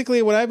 that's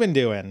basically what I've been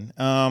doing.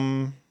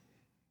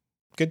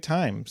 Good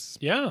times.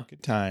 Yeah.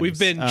 Good times. We've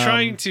been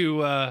trying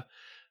to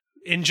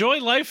enjoy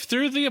life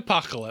through the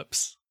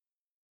apocalypse.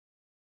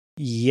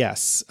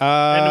 Yes.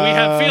 And we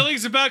have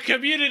feelings about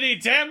community,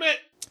 damn it.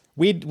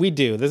 We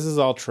do. This is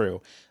all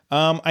true.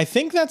 I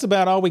think that's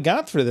about all we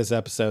got for this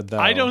episode, though.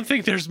 I don't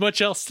think there's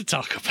much else to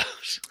talk about.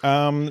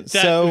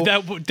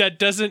 That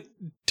doesn't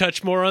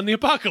touch more on the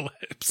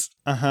apocalypse.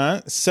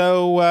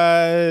 So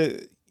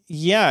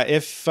yeah,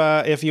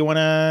 if you want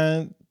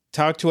to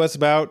talk to us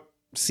about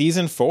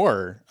season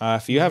 4,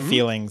 if you have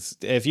feelings,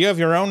 if you have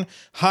your own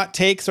hot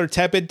takes or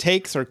tepid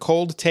takes or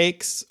cold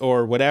takes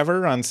or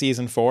whatever on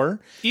season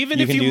 4, even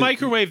if you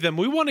microwave them,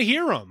 we want to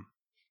hear them.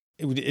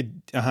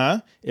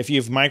 If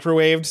you've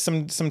microwaved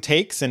some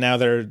takes and now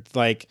they're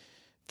like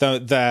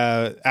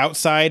the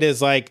outside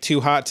is like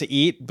too hot to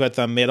eat, but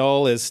the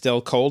middle is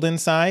still cold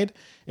inside.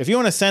 If you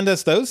want to send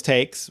us those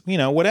takes,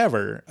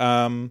 whatever.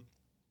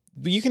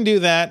 You can do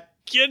that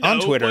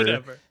on Twitter.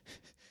 Whatever.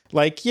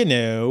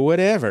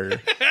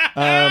 Whatever.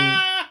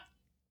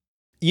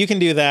 You can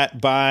do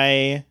that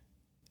by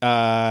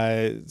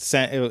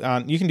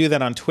you can do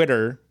that on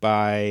Twitter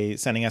by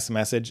sending us a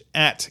message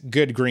at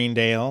Good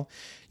Greendale.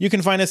 You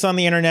can find us on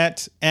the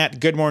internet at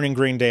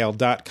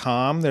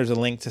goodmorninggreendale.com. There's a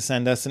link to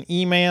send us an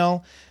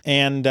email,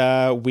 and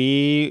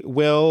we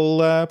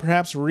will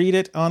perhaps read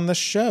it on the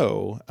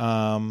show.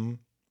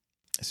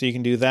 So you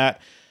can do that.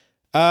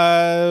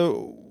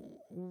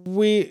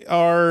 We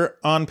are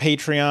on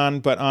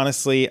Patreon, but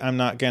honestly, I'm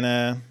not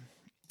gonna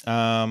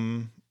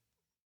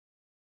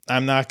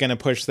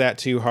push that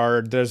too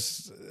hard.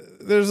 There's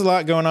a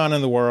lot going on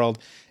in the world.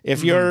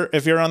 If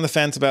you're on the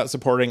fence about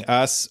supporting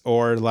us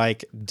or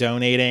like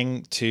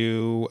donating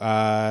to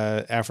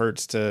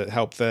efforts to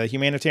help the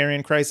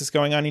humanitarian crisis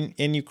going on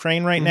in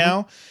Ukraine right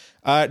now,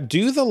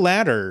 do the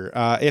latter.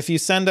 If you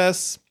send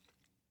us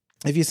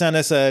a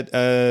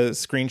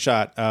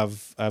screenshot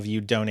of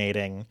you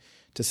donating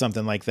to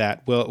something like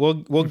that,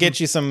 we'll get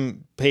you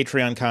some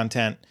Patreon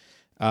content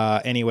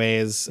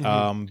anyways,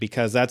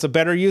 because that's a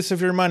better use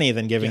of your money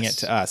than giving it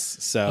to us.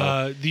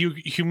 So the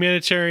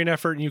humanitarian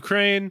effort in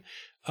Ukraine,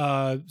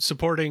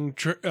 supporting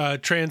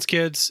trans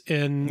kids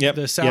in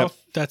the South,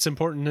 that's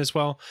important as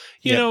well.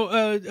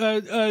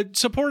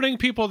 Supporting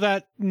people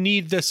that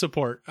need the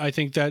support. I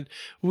think that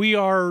we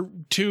are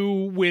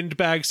two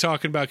windbags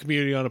talking about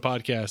community on a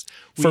podcast.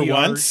 For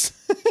once.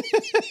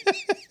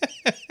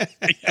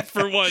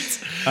 For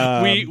once,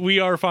 we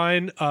are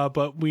fine,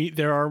 but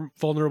there are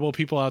vulnerable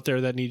people out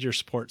there that need your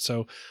support.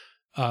 So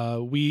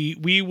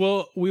we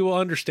will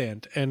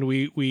understand, and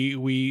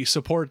we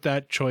support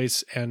that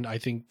choice. And I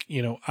think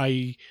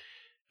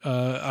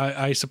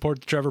I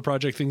support the Trevor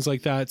Project, things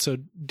like that. So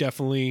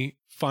definitely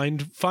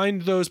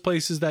find those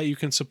places that you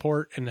can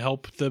support and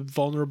help the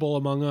vulnerable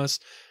among us,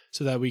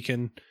 so that we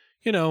can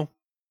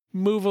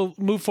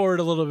move forward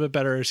a little bit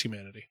better as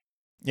humanity.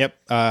 Yep.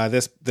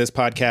 This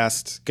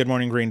podcast, Good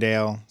Morning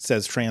Greendale,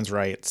 says trans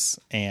rights,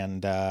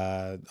 and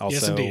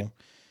also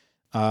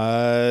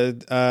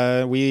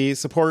we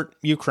support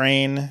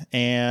Ukraine.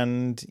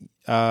 And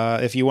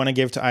if you want to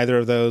give to either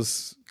of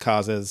those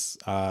causes,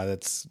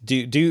 that's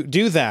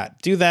do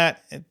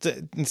that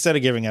instead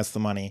of giving us the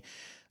money.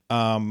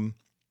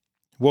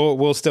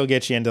 We'll still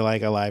get you into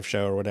like a live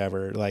show or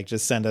whatever. Like,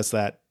 just send us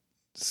that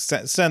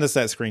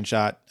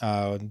screenshot.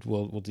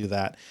 We'll do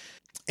that.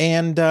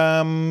 And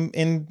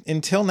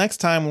until next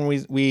time, when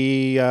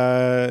we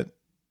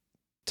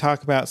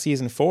talk about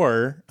season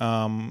 4.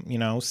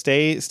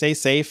 Stay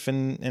safe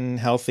and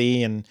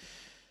healthy, and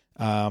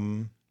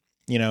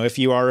if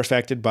you are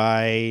affected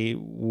by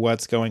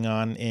what's going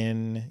on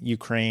in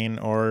Ukraine,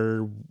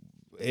 or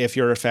if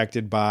you're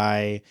affected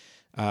by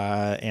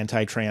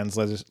anti-trans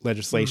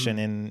legislation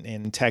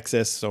in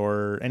Texas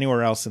or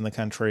anywhere else in the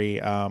country,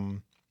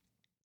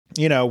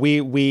 we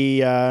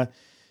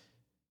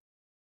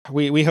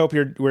hope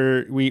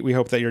we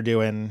hope that you're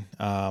doing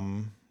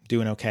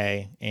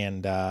okay,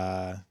 and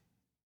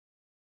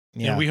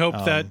we hope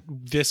that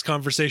this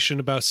conversation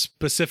about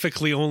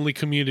specifically only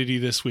Community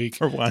this week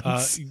for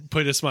once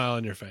put a smile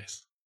on your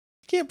face.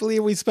 I can't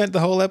believe we spent the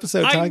whole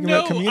episode talking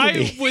about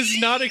Community. I was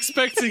not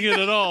expecting it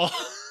at all.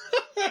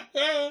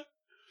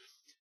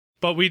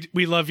 But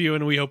we love you,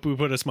 and we hope we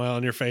put a smile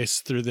on your face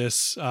through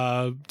this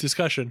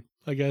discussion,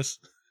 I guess.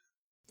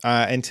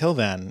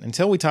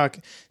 Until we talk,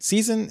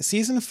 season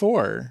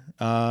 4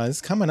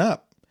 is coming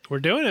up. We're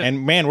doing it,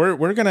 and man,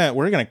 we're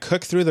gonna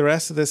cook through the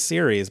rest of this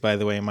series. By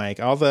the way, Mike,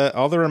 all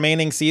the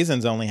remaining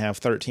seasons only have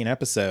 13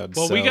 episodes.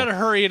 Well, we got to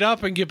hurry it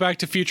up and get back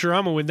to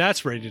Futurama when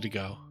that's ready to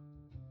go.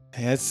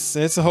 It's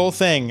a whole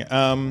thing.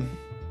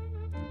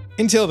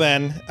 Until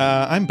then,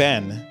 I'm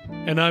Ben,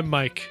 and I'm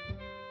Mike.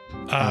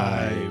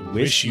 I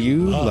wish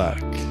you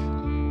luck.